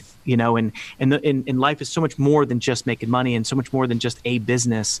faith, and life is so much more than just making money, and so much more than just a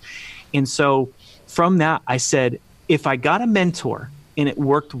business. And so from that, I said, if I got a mentor and it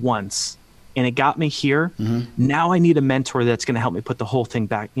worked once, and it got me here. Now I need a mentor that's going to help me put the whole thing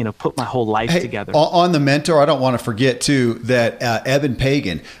back, put my whole life together. On the mentor, I don't want to forget too that Evan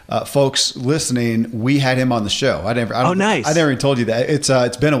Pagan, folks listening, we had him on the show. Nice. I never even told you that.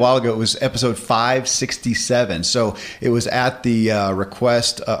 It's been a while ago. It was episode 567. So it was at the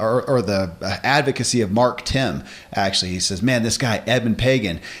request or the advocacy of Mark Tim. Actually, he says, "Man, this guy Evan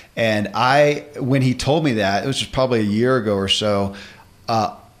Pagan." And when he told me that, it was just probably a year ago or so.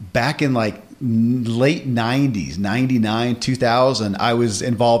 Back in like late 90s, 99, 2000, I was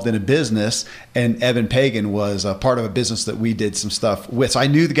involved in a business, and Evan Pagan was a part of a business that we did some stuff with. So I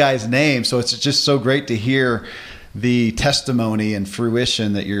knew the guy's name. So it's just so great to hear the testimony and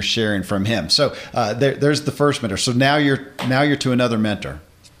fruition that you're sharing from him. So there's the first mentor. So now you're to another mentor.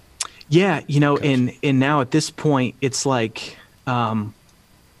 Yeah. And now at this point, it's like,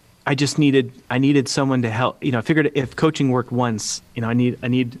 I needed someone to help. I figured if coaching worked once, I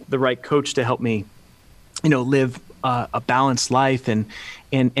need the right coach to help me, live a balanced life and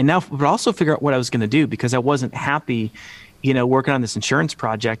now, but also figure out what I was going to do, because I wasn't happy, working on this insurance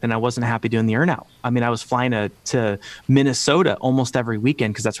project, and I wasn't happy doing the earnout. I mean, I was flying to Minnesota almost every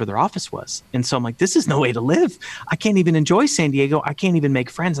weekend because that's where their office was. And so I'm like, this is no way to live. I can't even enjoy San Diego. I can't even make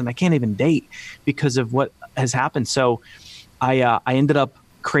friends, and I can't even date because of what has happened. So I ended up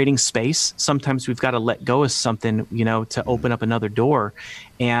creating space. Sometimes we've got to let go of something, to open up another door.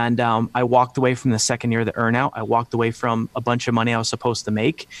 And I walked away from the second year of the earnout. I walked away from a bunch of money I was supposed to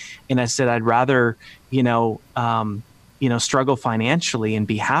make. And I said, I'd rather, struggle financially and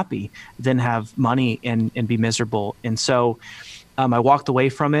be happy than have money and be miserable. And so I walked away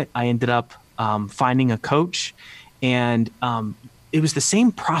from it. I ended up finding a coach, and it was the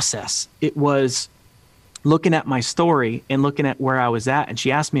same process. It was looking at my story and looking at where I was at. And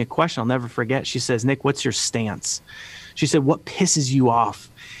she asked me a question I'll never forget. She says, "Nick, what's your stance?" She said, "What pisses you off?"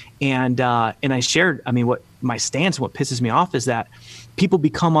 And I shared, what my stance, what pisses me off is that people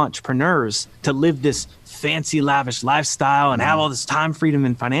become entrepreneurs to live this fancy, lavish lifestyle and have all this time freedom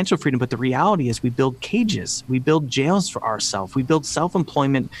and financial freedom. But the reality is we build cages, we build jails for ourselves, we build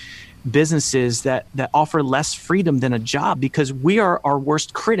self-employment businesses that offer less freedom than a job, because we are our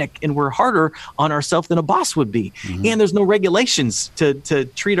worst critic and we're harder on ourselves than a boss would be. And there's no regulations to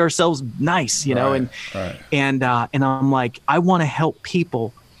treat ourselves nice, and I'm like, I want to help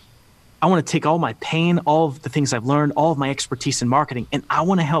people. I want to take all my pain, all of the things I've learned, all of my expertise in marketing, and I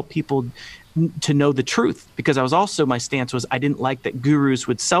want to help people to know the truth, because my stance was I didn't like that gurus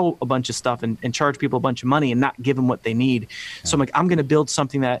would sell a bunch of stuff and charge people a bunch of money and not give them what they need. Yeah. So I'm like, I'm going to build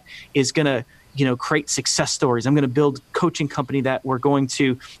something that is going to, create success stories. I'm going to build a coaching company that we're going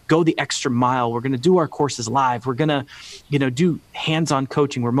to go the extra mile. We're going to do our courses live. We're going to, do hands-on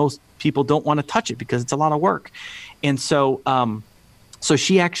coaching where most people don't want to touch it because it's a lot of work. And so, so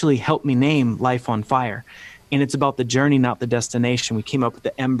she actually helped me name Life on Fire. And it's about the journey, not the destination. We came up with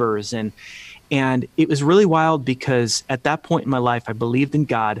the embers, and it was really wild because at that point in my life, I believed in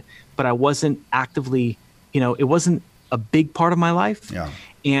God, but I wasn't actively, it wasn't a big part of my life. Yeah.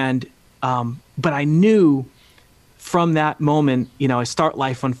 And, but I knew from that moment, I start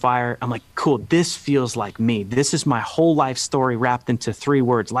Life on Fire. I'm like, cool, this feels like me. This is my whole life story wrapped into 3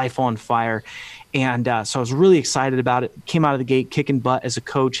 words, Life on Fire. And so I was really excited about it. Came out of the gate kicking butt as a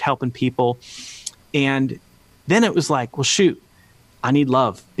coach, helping people. And then it was like, well, shoot, I need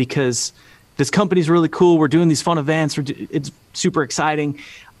love because this company's really cool. We're doing these fun events. It's super exciting.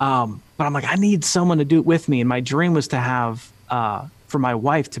 But I'm like, I need someone to do it with me. And my dream was to have, for my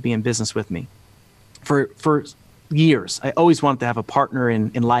wife to be in business with me for years. I always wanted to have a partner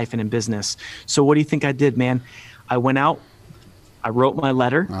in life and in business. So what do you think I did, man? I went out, I wrote my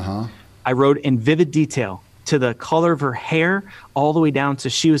letter. I wrote in vivid detail to the color of her hair, all the way down to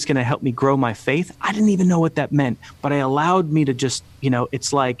she was going to help me grow my faith. I didn't even know what that meant, but I allowed me to just,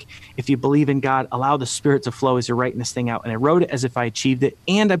 it's like, if you believe in God, allow the Spirit to flow as you're writing this thing out. And I wrote it as if I achieved it,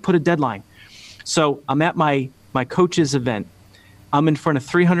 and I put a deadline. So I'm at my coach's event. I'm in front of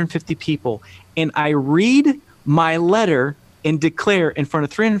 350 people, and I read my letter and declare in front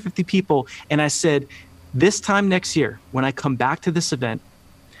of 350 people. And I said, this time next year, when I come back to this event,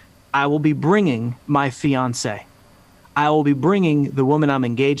 I will be bringing my fiance. I will be bringing the woman I'm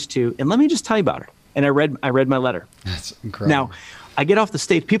engaged to. And let me just tell you about her. And I read my letter. That's incredible. Now, I get off the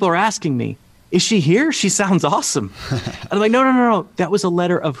stage. People are asking me, is she here? She sounds awesome. I'm like, no. That was a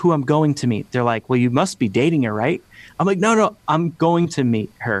letter of who I'm going to meet. They're like, well, you must be dating her, right? I'm like, no, I'm going to meet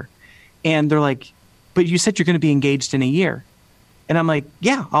her. And they're like, but you said you're going to be engaged in a year. And I'm like,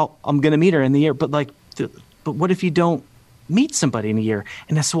 yeah, I'm going to meet her in the year. But what if you don't meet somebody in a year?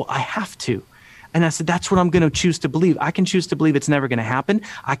 And I said, well, I have to. And I said, that's what I'm going to choose to believe. I can choose to believe it's never going to happen.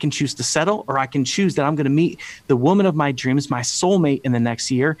 I can choose to settle, or I can choose that I'm going to meet the woman of my dreams, my soulmate, in the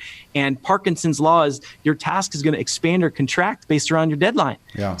next year. And Parkinson's law is your task is going to expand or contract based around your deadline.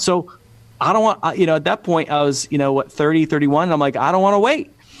 Yeah. So I don't want, at that point I was, 30, 31. And I'm like, I don't want to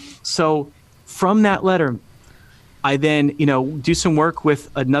wait. So from that letter, I then, do some work with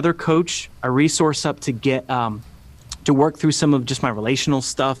another coach, a resource up to get, to work through some of just my relational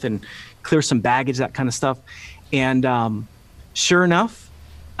stuff and clear some baggage, that kind of stuff. And sure enough,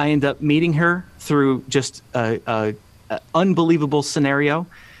 I end up meeting her through just a unbelievable scenario.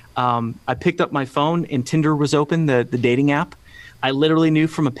 I picked up my phone and Tinder was open, the dating app. I literally knew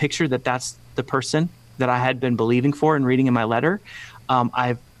from a picture that that's the person that I had been believing for and reading in my letter.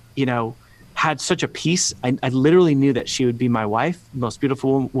 I've, had such a peace. I literally knew that she would be my wife, the most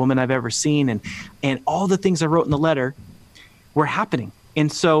beautiful woman I've ever seen. And all the things I wrote in the letter were happening.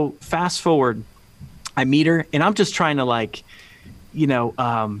 And so fast forward, I meet her and I'm just trying to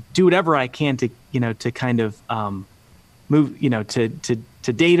do whatever I can to, to kind of move,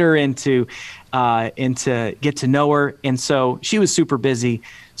 to date her and to get to know her. And so she was super busy.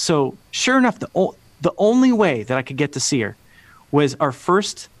 So sure enough, the only way that I could get to see her was our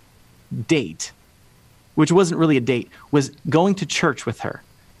first date, which wasn't really a date, was going to church with her.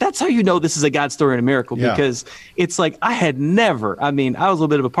 That's how you know this is a God story and a miracle, because it's like I was a little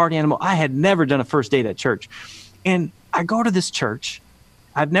bit of a party animal. I had never done a first date at church. And I go to this church.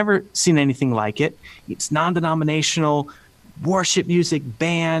 I've never seen anything like it. It's non-denominational, worship music,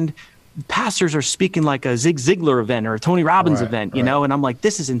 band. Pastors are speaking like a Zig Ziglar event or a Tony Robbins event, and I'm like,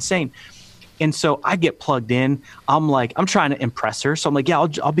 this is insane. And so I get plugged in. I'm trying to impress her. So I'm like, yeah,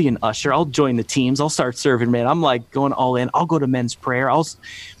 I'll be an usher. I'll join the teams. I'll start serving, man. I'm like going all in. I'll go to men's prayer.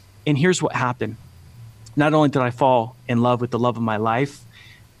 And here's what happened. Not only did I fall in love with the love of my life,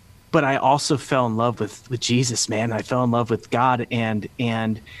 but I also fell in love with Jesus, man. I fell in love with God.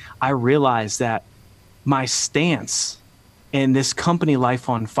 And I realized that my stance in this company, Life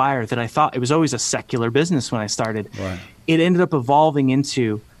on Fire, that I thought it was always a secular business when I started, it ended up evolving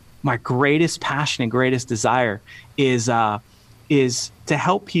into my greatest passion and greatest desire is to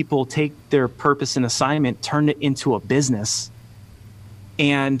help people take their purpose and assignment, turn it into a business,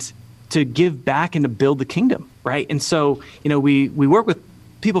 and to give back and to build the kingdom, right? And so, we work with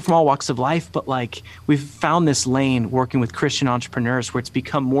people from all walks of life, but we've found this lane working with Christian entrepreneurs where it's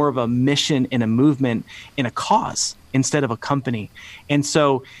become more of a mission and a movement and a cause. instead of a company. And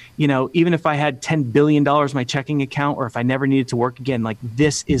so, even if I had $10 billion in my checking account, or if I never needed to work again, like,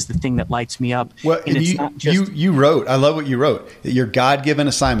 this is the thing that lights me up. Well, and you wrote, I love what you wrote, that your God-given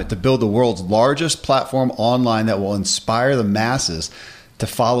assignment to build the world's largest platform online that will inspire the masses to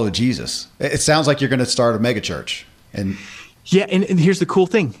follow Jesus. It sounds like you're going to start a megachurch. And here's the cool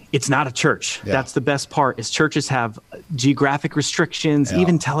thing. It's not a church. Yeah. That's the best part, is churches have geographic restrictions,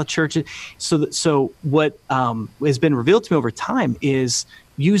 even telechurches. So what has been revealed to me over time is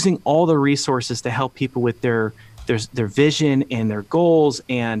using all the resources to help people with their vision and their goals,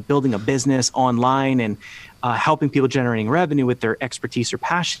 and building a business online, and helping people generating revenue with their expertise or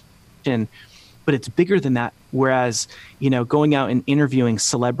passion. But it's bigger than that. Whereas, going out and interviewing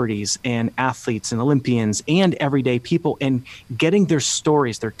celebrities and athletes and Olympians and everyday people, and getting their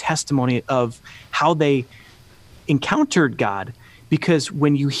stories, their testimony of how they encountered God. Because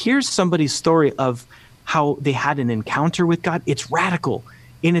when you hear somebody's story of how they had an encounter with God, it's radical.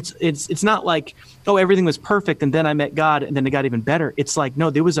 And it's not like, oh, everything was perfect and then I met God and then it got even better. It's like, no,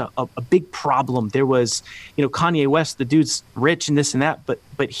 there was a big problem. There was, Kanye West, the dude's rich and this and that,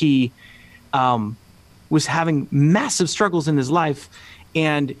 but he was having massive struggles in his life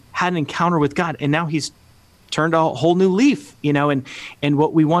and had an encounter with God. And now he's turned a whole new leaf, and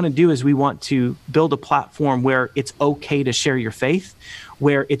what we want to do is we want to build a platform where it's okay to share your faith,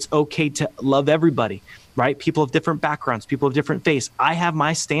 where it's okay to love everybody, right? People of different backgrounds, people of different faiths. I have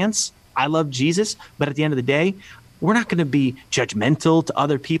my stance. I love Jesus, but at the end of the day, we're not going to be judgmental to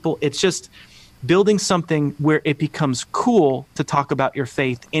other people. It's just building something where it becomes cool to talk about your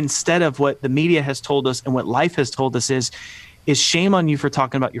faith, instead of what the media has told us and what life has told us is shame on you for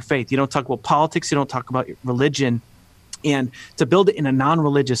talking about your faith. You don't talk about politics. You don't talk about your religion, and to build it in a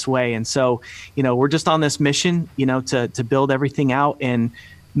non-religious way. And so, we're just on this mission, to build everything out and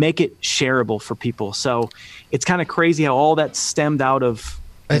make it shareable for people. So it's kind of crazy how all that stemmed out of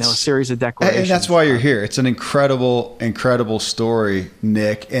a series of declarations. And that's why you're here. It's an incredible, incredible story,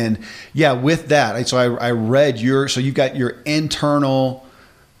 Nick. And with that, so I read so you've got your internal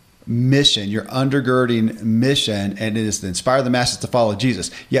mission, your undergirding mission, and it is to inspire the masses to follow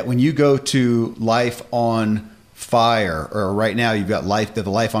Jesus. Yet when you go to Life on Fire, or right now you've got the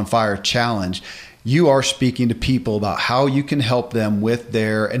Life on Fire Challenge, you are speaking to people about how you can help them with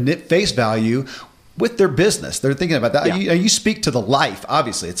their, and at face value, with their business. They're thinking about that. Yeah. You speak to the life.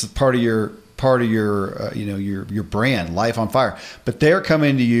 Obviously, it's part of your your brand, Life on Fire. But they're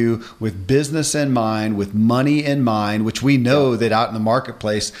coming to you with business in mind, with money in mind, which we know that out in the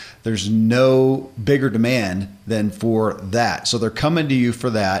marketplace, there's no bigger demand than for that. So they're coming to you for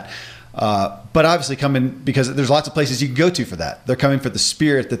that. But obviously coming because there's lots of places you can go to for that. They're coming for the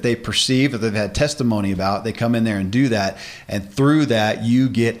spirit that they perceive, that they've had testimony about. They come in there and do that. And through that, you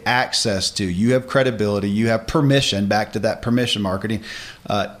get access to, you have credibility, you have permission, back to that permission marketing,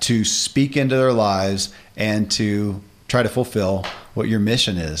 to speak into their lives and to try to fulfill what your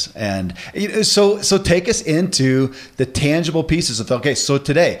mission is. And so take us into the tangible pieces of, okay, so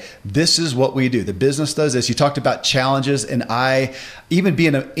today, this is what we do. The business does this. You talked about challenges, and I, even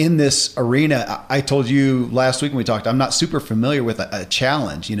being in this arena, I told you last week when we talked, I'm not super familiar with a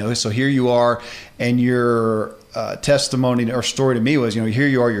challenge, so here you are, and your testimony or story to me was, here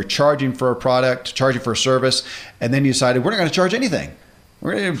you are, you're charging for a product, charging for a service, and then you decided, we're not going to charge anything.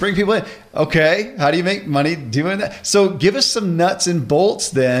 We're going to bring people in. Okay, how do you make money doing that? So give us some nuts and bolts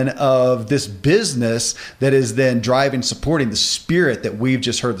then of this business that is then driving, supporting the spirit that we've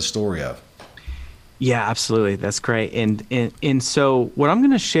just heard the story of. Yeah, absolutely. That's great. And so what I'm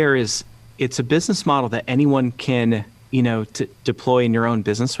going to share is, it's a business model that anyone can, deploy in your own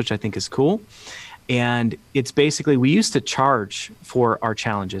business, which I think is cool. And it's basically, we used to charge for our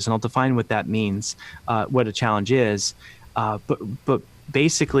challenges, and I'll define what that means, what a challenge is. But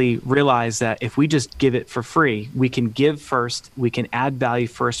basically realize that if we just give it for free, we can give first, we can add value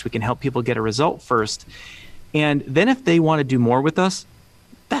first, we can help people get a result first. And then if they want to do more with us,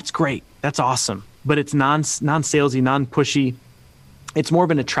 that's great. That's awesome. But it's non-salesy, non-pushy. It's more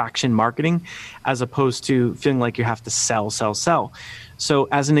of an attraction marketing, as opposed to feeling like you have to sell. So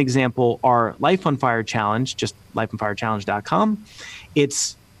as an example, our Life on Fire Challenge, just lifeonfirechallenge.com,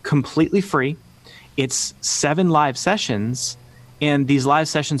 it's completely free. It's 7 live sessions. And these live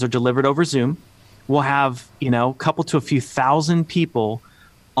sessions are delivered over Zoom. We'll have, a couple to a few thousand people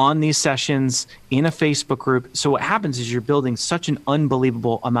on these sessions in a Facebook group. So what happens is you're building such an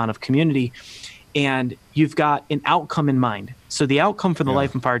unbelievable amount of community, and you've got an outcome in mind. So the outcome for the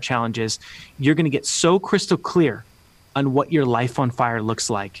Life on Fire Challenge is, you're going to get so crystal clear on what your life on fire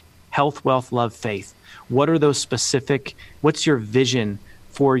looks like. Health, wealth, love, faith. What are those specific, what's your vision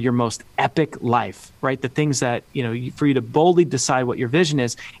for your most epic life, right? The things that, for you to boldly decide what your vision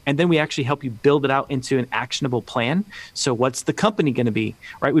is. And then we actually help you build it out into an actionable plan. So what's the company going to be,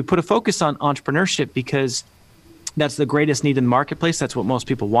 right? We put a focus on entrepreneurship because that's the greatest need in the marketplace. That's what most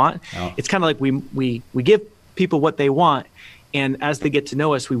people want. Oh. It's kind of like we give people what they want. And as they get to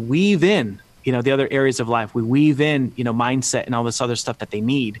know us, we weave in, the other areas of life. We weave in, mindset and all this other stuff that they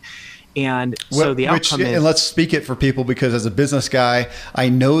need. And so the outcome is... And let's speak it for people, because as a business guy, I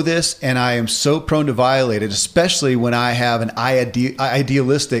know this and I am so prone to violate it, especially when I have an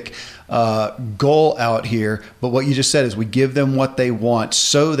idealistic goal out here. But what you just said is we give them what they want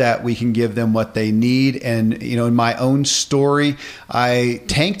so that we can give them what they need. And, in my own story, I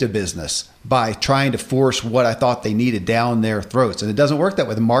tanked a business by trying to force what I thought they needed down their throats. And it doesn't work that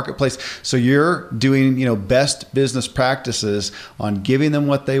way. The marketplace. So you're doing, best business practices on giving them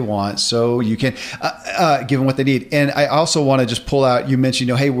what they want so you can give them what they need. And I also want to just pull out, you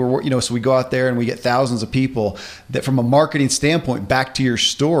mentioned, hey, so we go out there and we get thousands of people that from a marketing standpoint, back to your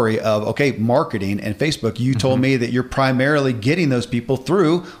story of, okay, marketing and Facebook, you told me that you're primarily getting those people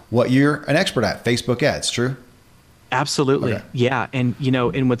through what you're an expert at, Facebook ads, true? Absolutely. Okay. Yeah. And,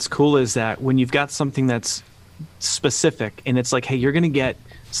 and what's cool is that when you've got something that's specific and it's like, hey, you're going to get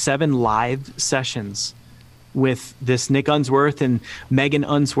 7 live sessions with this Nick Unsworth and Megan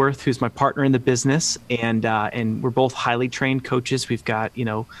Unsworth, who's my partner in the business. And we're both highly trained coaches. We've got,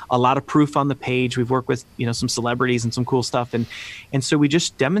 a lot of proof on the page. We've worked with, some celebrities and some cool stuff. And so we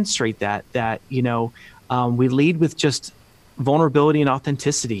just demonstrate that, we lead with just vulnerability and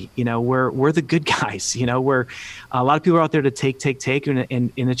authenticity. We're the good guys. We're a lot of people are out there to take,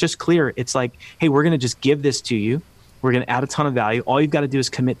 and it's just clear. It's like, hey, we're going to just give this to you. We're going to add a ton of value. All you've got to do is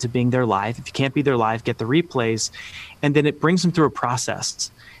commit to being there live. If you can't be there live, get the replays, and then it brings them through a process.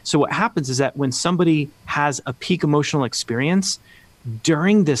 So what happens is that when somebody has a peak emotional experience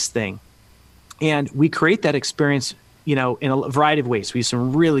during this thing, and we create that experience, in a variety of ways. We use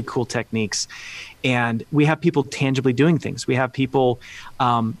some really cool techniques. And we have people tangibly doing things. We have people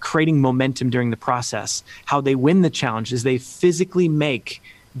creating momentum during the process. How they win the challenge is they physically make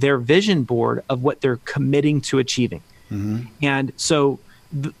their vision board of what they're committing to achieving. Mm-hmm. And so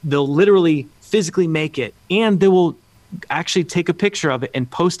they'll literally physically make it, and they will actually take a picture of it and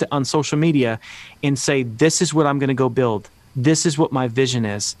post it on social media and say, this is what I'm going to go build. This is what my vision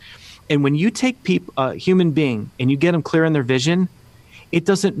is. And when you take a human being and you get them clear on their vision, it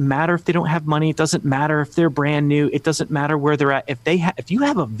doesn't matter if they don't have money. It doesn't matter if they're brand new. It doesn't matter where they're at. If you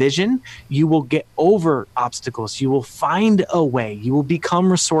have a vision, you will get over obstacles. You will find a way. You will become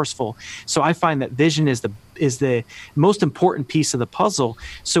resourceful. So I find that vision is the most important piece of the puzzle.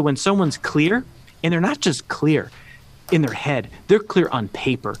 So when someone's clear, and they're not just clear in their head, they're clear on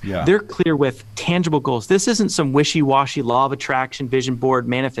paper. Yeah. They're clear with tangible goals. This isn't some wishy-washy law of attraction, vision board,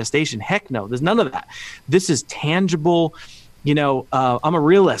 manifestation. Heck no, there's none of that. This is tangible. I'm a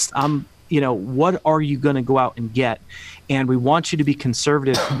realist. What are you going to go out and get? And we want you to be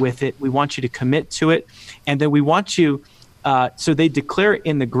conservative with it. We want you to commit to it. And then we want you, so they declare it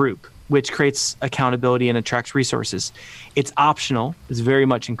in the group, which creates accountability and attracts resources. It's optional. It's very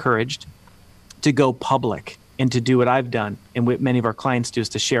much encouraged to go public and to do what I've done and what many of our clients do is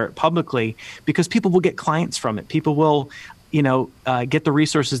to share it publicly, because people will get clients from it. People will, get the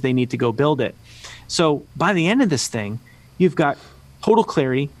resources they need to go build it. So by the end of this thing, you've got total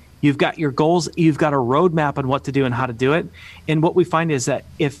clarity. You've got your goals. You've got a roadmap on what to do and how to do it. And what we find is that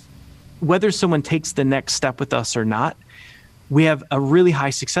whether someone takes the next step with us or not, we have a really high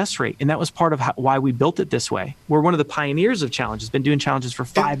success rate. And that was part of why we built it this way. We're one of the pioneers of challenges, been doing challenges for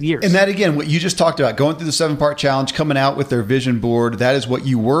 5 years. And that, again, what you just talked about, going through the 7-part challenge, coming out with their vision board, that is what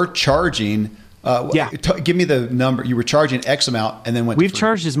you were charging. Give me the number. You were charging X amount and then went. We've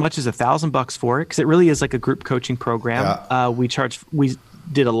charged as much as $1,000 for it, because it really is like a group coaching program. Yeah. We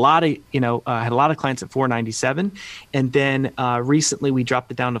did a lot of, had a lot of clients at $497, and then recently we dropped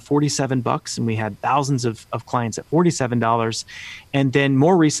it down to $47, and we had thousands of clients at $47. And then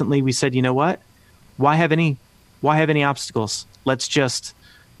more recently we said, you know what? Why have any obstacles? Let's just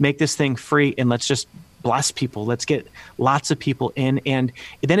make this thing free, and let's just bless people. Let's get lots of people in, and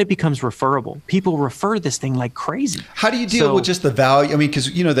then it becomes referable. People refer this thing like crazy. How do you deal with just the value? I mean,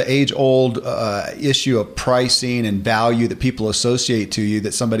 because the age-old issue of pricing and value that people associate to you,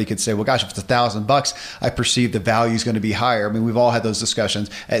 that somebody could say, well, gosh, if it's $1,000, I perceive the value is going to be higher. I mean, we've all had those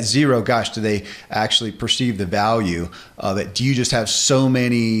discussions. At zero, gosh, do they actually perceive the value of it? Do you just have so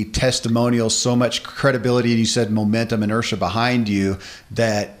many testimonials, so much credibility, and you said momentum, inertia behind you,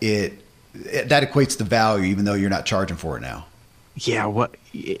 that that equates to value, even though you're not charging for it now? Yeah.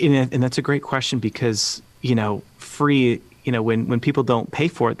 And that's a great question, because, free, when people don't pay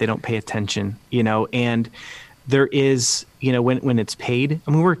for it, they don't pay attention, and there is, when it's paid,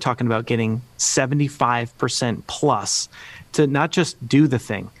 I mean, we're talking about getting 75% plus to not just do the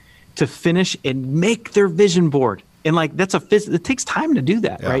thing, to finish and make their vision board. And like, it takes time to do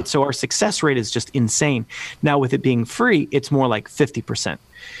that, right? So our success rate is just insane. Now with it being free, it's more like 50%.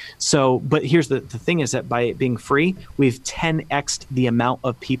 So, but here's the thing is that by it being free, we've 10x'd the amount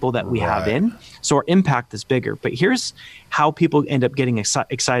of people that we have in. So our impact is bigger. But here's how people end up getting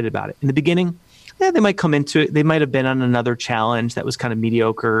excited about it. In the beginning, they might come into it. They might have been on another challenge that was kind of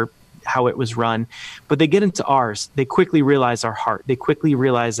mediocre, how it was run, but they get into ours. They quickly realize our heart. They quickly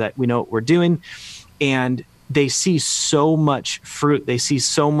realize that we know what we're doing, and they see so much fruit. They see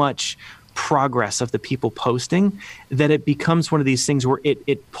so much progress of the people posting that it becomes one of these things where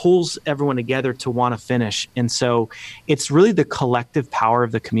it pulls everyone together to want to finish. And so it's really the collective power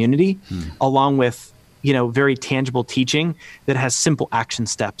of the community, along with, very tangible teaching that has simple action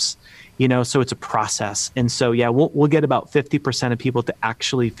steps. So it's a process. And so, we'll get about 50% of people to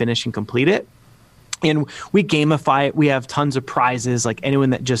actually finish and complete it. And we gamify it. We have tons of prizes, like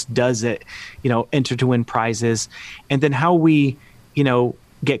anyone that just does it, enter to win prizes. And then how we,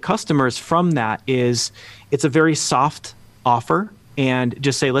 get customers from that is it's a very soft offer, and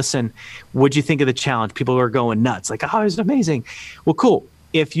just say, listen, what'd you think of the challenge? People are going nuts. Like, oh, it's amazing. Well, cool.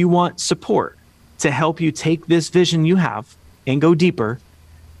 If you want support to help you take this vision you have and go deeper,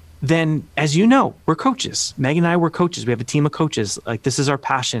 then, as you know, we're coaches. Meg and I, we're coaches. We have a team of coaches. Like, this is our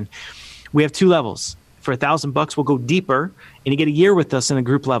passion. We have 2 levels. For $1,000, we'll go deeper, and you get a year with us in a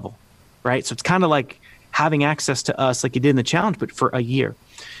group level, right? So it's kind of like having access to us like you did in the challenge, but for a year.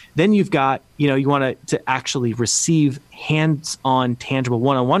 Then you've got, you want to actually receive hands-on, tangible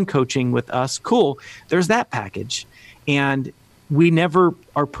one-on-one coaching with us. Cool. There's that package. And we never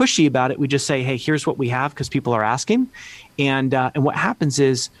are pushy about it. We just say, hey, here's what we have because people are asking. And what happens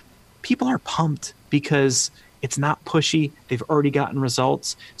is people are pumped because it's not pushy. They've already gotten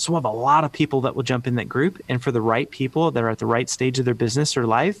results. So we'll have a lot of people that will jump in that group. And for the right people that are at the right stage of their business or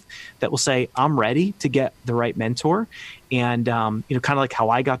life that will say, I'm ready to get the right mentor. And, kind of like how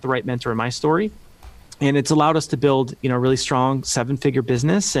I got the right mentor in my story. And it's allowed us to build, a really strong 7-figure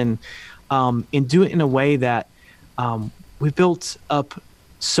business and do it in a way that we built up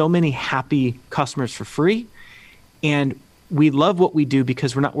so many happy customers for free. And we love what we do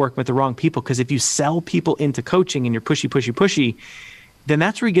because we're not working with the wrong people. Because if you sell people into coaching and you're pushy, then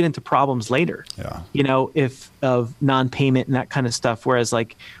that's where you get into problems later. If of non-payment and that kind of stuff. Whereas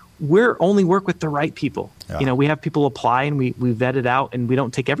like we're only work with the right people. We have people apply and we vet it out, and we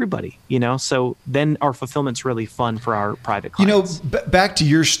don't take everybody, so then our fulfillment's really fun for our private clients. Back to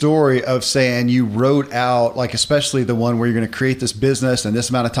your story of saying you wrote out, like, especially the one where you're going to create this business in this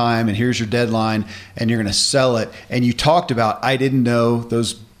amount of time, and here's your deadline, and you're going to sell it. And you talked about, I didn't know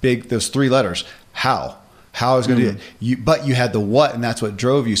those 3 letters, how I was going to do it. But you had the what, and that's what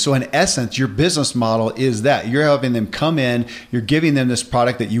drove you. So in essence, your business model is that you're having them come in, you're giving them this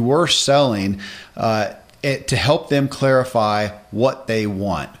product that you were selling, to help them clarify what they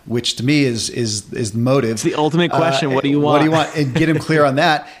want, which to me is the motive. It's the ultimate question. What do you want? What do you want? And get them clear on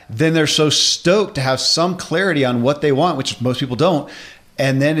that. Then they're so stoked to have some clarity on what they want, which most people don't.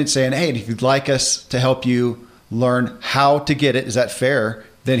 And then it's saying, hey, if you'd like us to help you learn how to get it, is that fair?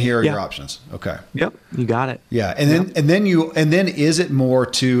 Then here are your options. Okay. Yep. You got it. Yeah. And then is it more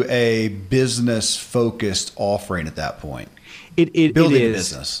to a business focused offering at that point? Building a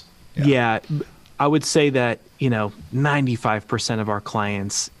business. Yeah. I would say that, 95% of our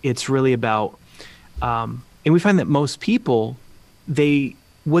clients, it's really about, and we find that most people,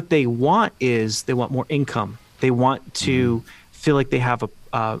 what they want is they want more income. They want to feel like they have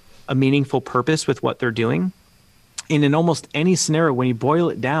a meaningful purpose with what they're doing. And in almost any scenario, when you boil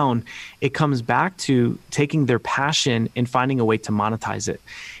it down, it comes back to taking their passion and finding a way to monetize it.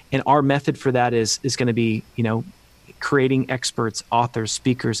 And our method for that is going to be, creating experts, authors,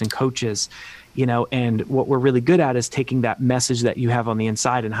 speakers, and coaches, and what we're really good at is taking that message that you have on the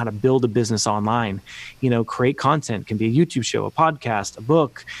inside and how to build a business online, create content. It can be a YouTube show, a podcast, a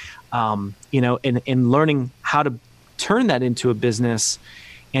book, and learning how to turn that into a business.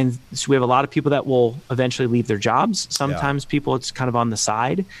 And so we have a lot of people that will eventually leave their jobs. Sometimes people, it's kind of on the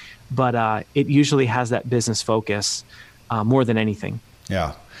side, but it usually has that business focus more than anything.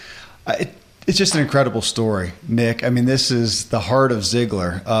 Yeah. It's just an incredible story, Nick. I mean, this is the heart of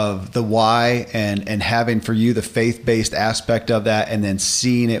Ziglar, of the why, and having for you the faith-based aspect of that, and then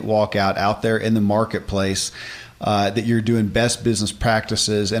seeing it walk out there in the marketplace. that you're doing best business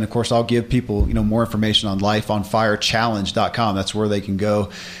practices. And of course, I'll give people, more information on lifeonfirechallenge.com. That's where they can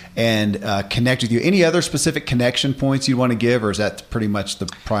go and connect with you. Any other specific connection points you want to give, or is that pretty much the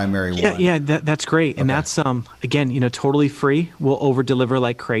primary one? Yeah, that's great. Okay. And that's, again, totally free. We'll over deliver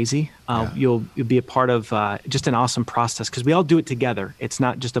like crazy. You'll be a part of just an awesome process, because we all do it together. It's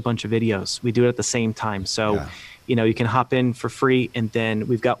not just a bunch of videos. We do it at the same time. So, you can hop in for free, and then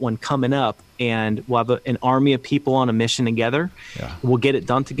we've got one coming up, and we'll have an army of people on a mission together. Yeah. We'll get it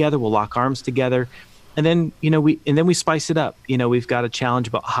done together. We'll lock arms together. And then, we spice it up. We've got a challenge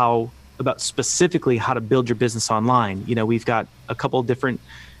about specifically how to build your business online. We've got a couple of different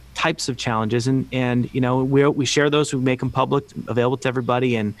types of challenges, and we share those. We make them public, available to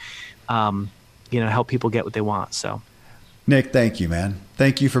everybody, and help people get what they want. So, Nick, thank you, man.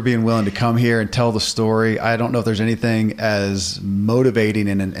 Thank you for being willing to come here and tell the story. I don't know if there's anything as motivating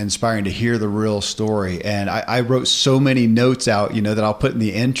and inspiring to hear the real story. And I wrote so many notes out, that I'll put in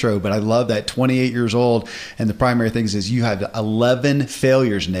the intro, but I love that 28 years old. And the primary things is you have 11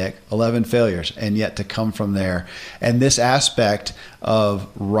 failures, Nick, 11 failures, and yet to come from there. And this aspect of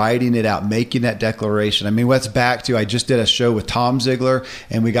writing it out, making that declaration. I mean, what's back to, I just did a show with Tom Ziglar,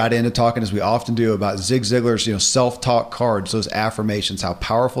 and we got into talking, as we often do, about Zig Ziglar's, self-talk cards, those affirmations, how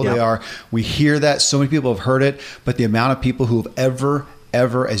powerful they are. We hear that. So many people have heard it, but the amount of people who have ever,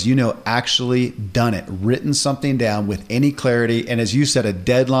 as you know, actually done it, written something down with any clarity. And as you said, a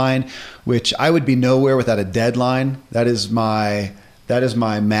deadline, which I would be nowhere without a deadline. That is my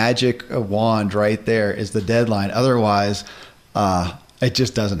magic wand right there, is the deadline. Otherwise, it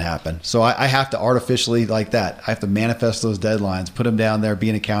just doesn't happen. So I have to artificially, like that, I have to manifest those deadlines, put them down there,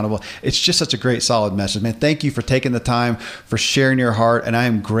 being accountable. It's just such a great, solid message, man. Thank you for taking the time, for sharing your heart. And I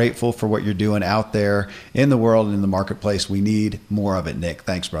am grateful for what you're doing out there in the world and in the marketplace. We need more of it, Nick.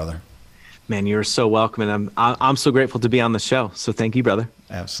 Thanks, brother. Man, you're so welcome. And I'm so grateful to be on the show. So thank you, brother.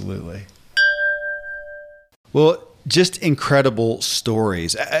 Absolutely. Well, just incredible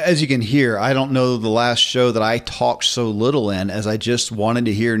stories. As you can hear, I don't know the last show that I talked so little in, as I just wanted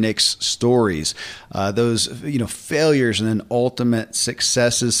to hear Nick's stories. Those, failures and then ultimate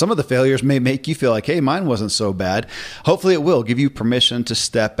successes. Some of the failures may make you feel like, hey, mine wasn't so bad. Hopefully it will give you permission to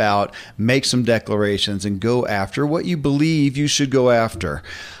step out, make some declarations, and go after what you believe you should go after.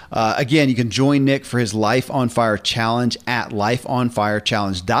 Again, you can join Nick for his Life on Fire Challenge at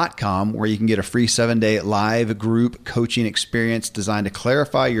lifeonfirechallenge.com, where you can get a free 7-day live group coaching experience designed to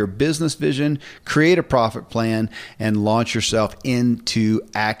clarify your business vision, create a profit plan, and launch yourself into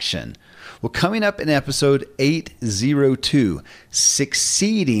action. Well, coming up in episode 802,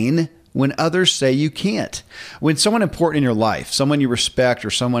 Succeeding when others say you can't. When someone important in your life, someone you respect, or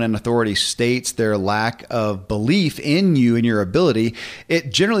someone in authority states their lack of belief in you and your ability,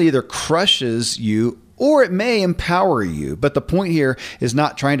 it generally either crushes you or it may empower you. But the point here is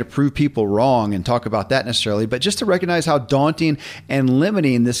not trying to prove people wrong and talk about that necessarily, but just to recognize how daunting and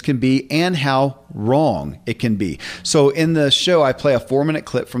limiting this can be and how wrong it can be. So in the show, I play a 4-minute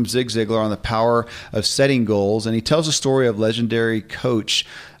clip from Zig Ziglar on the power of setting goals, and he tells a story of legendary coach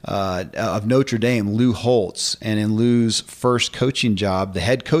of Notre Dame, Lou Holtz. And in Lou's first coaching job, the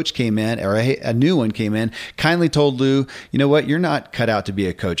head coach came in, or a new one came in, kindly told Lou, you know what, you're not cut out to be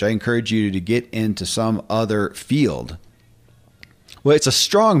a coach. I encourage you to get into some other field. Well, it's a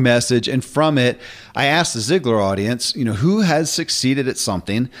strong message, and from it, I asked the Ziglar audience, who has succeeded at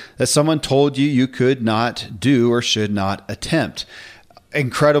something that someone told you you could not do or should not attempt?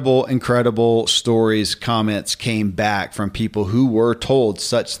 Incredible stories, comments came back from people who were told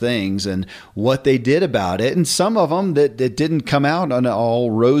such things and what they did about it. And some of them that didn't come out on an all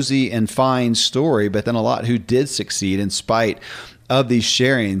rosy and fine story, but then a lot who did succeed in spite of these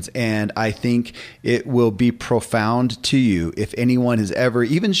sharings. And I think it will be profound to you if anyone has ever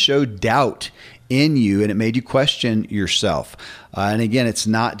even showed doubt in you and it made you question yourself. And again, it's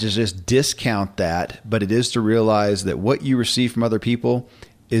not to just discount that, but it is to realize that what you receive from other people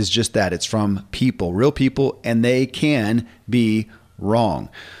is just that. It's from people, real people, and they can be wrong.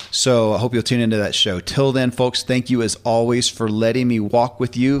 So I hope you'll tune into that show. Till then, folks, thank you as always for letting me walk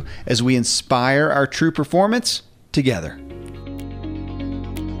with you as we inspire our true performance together.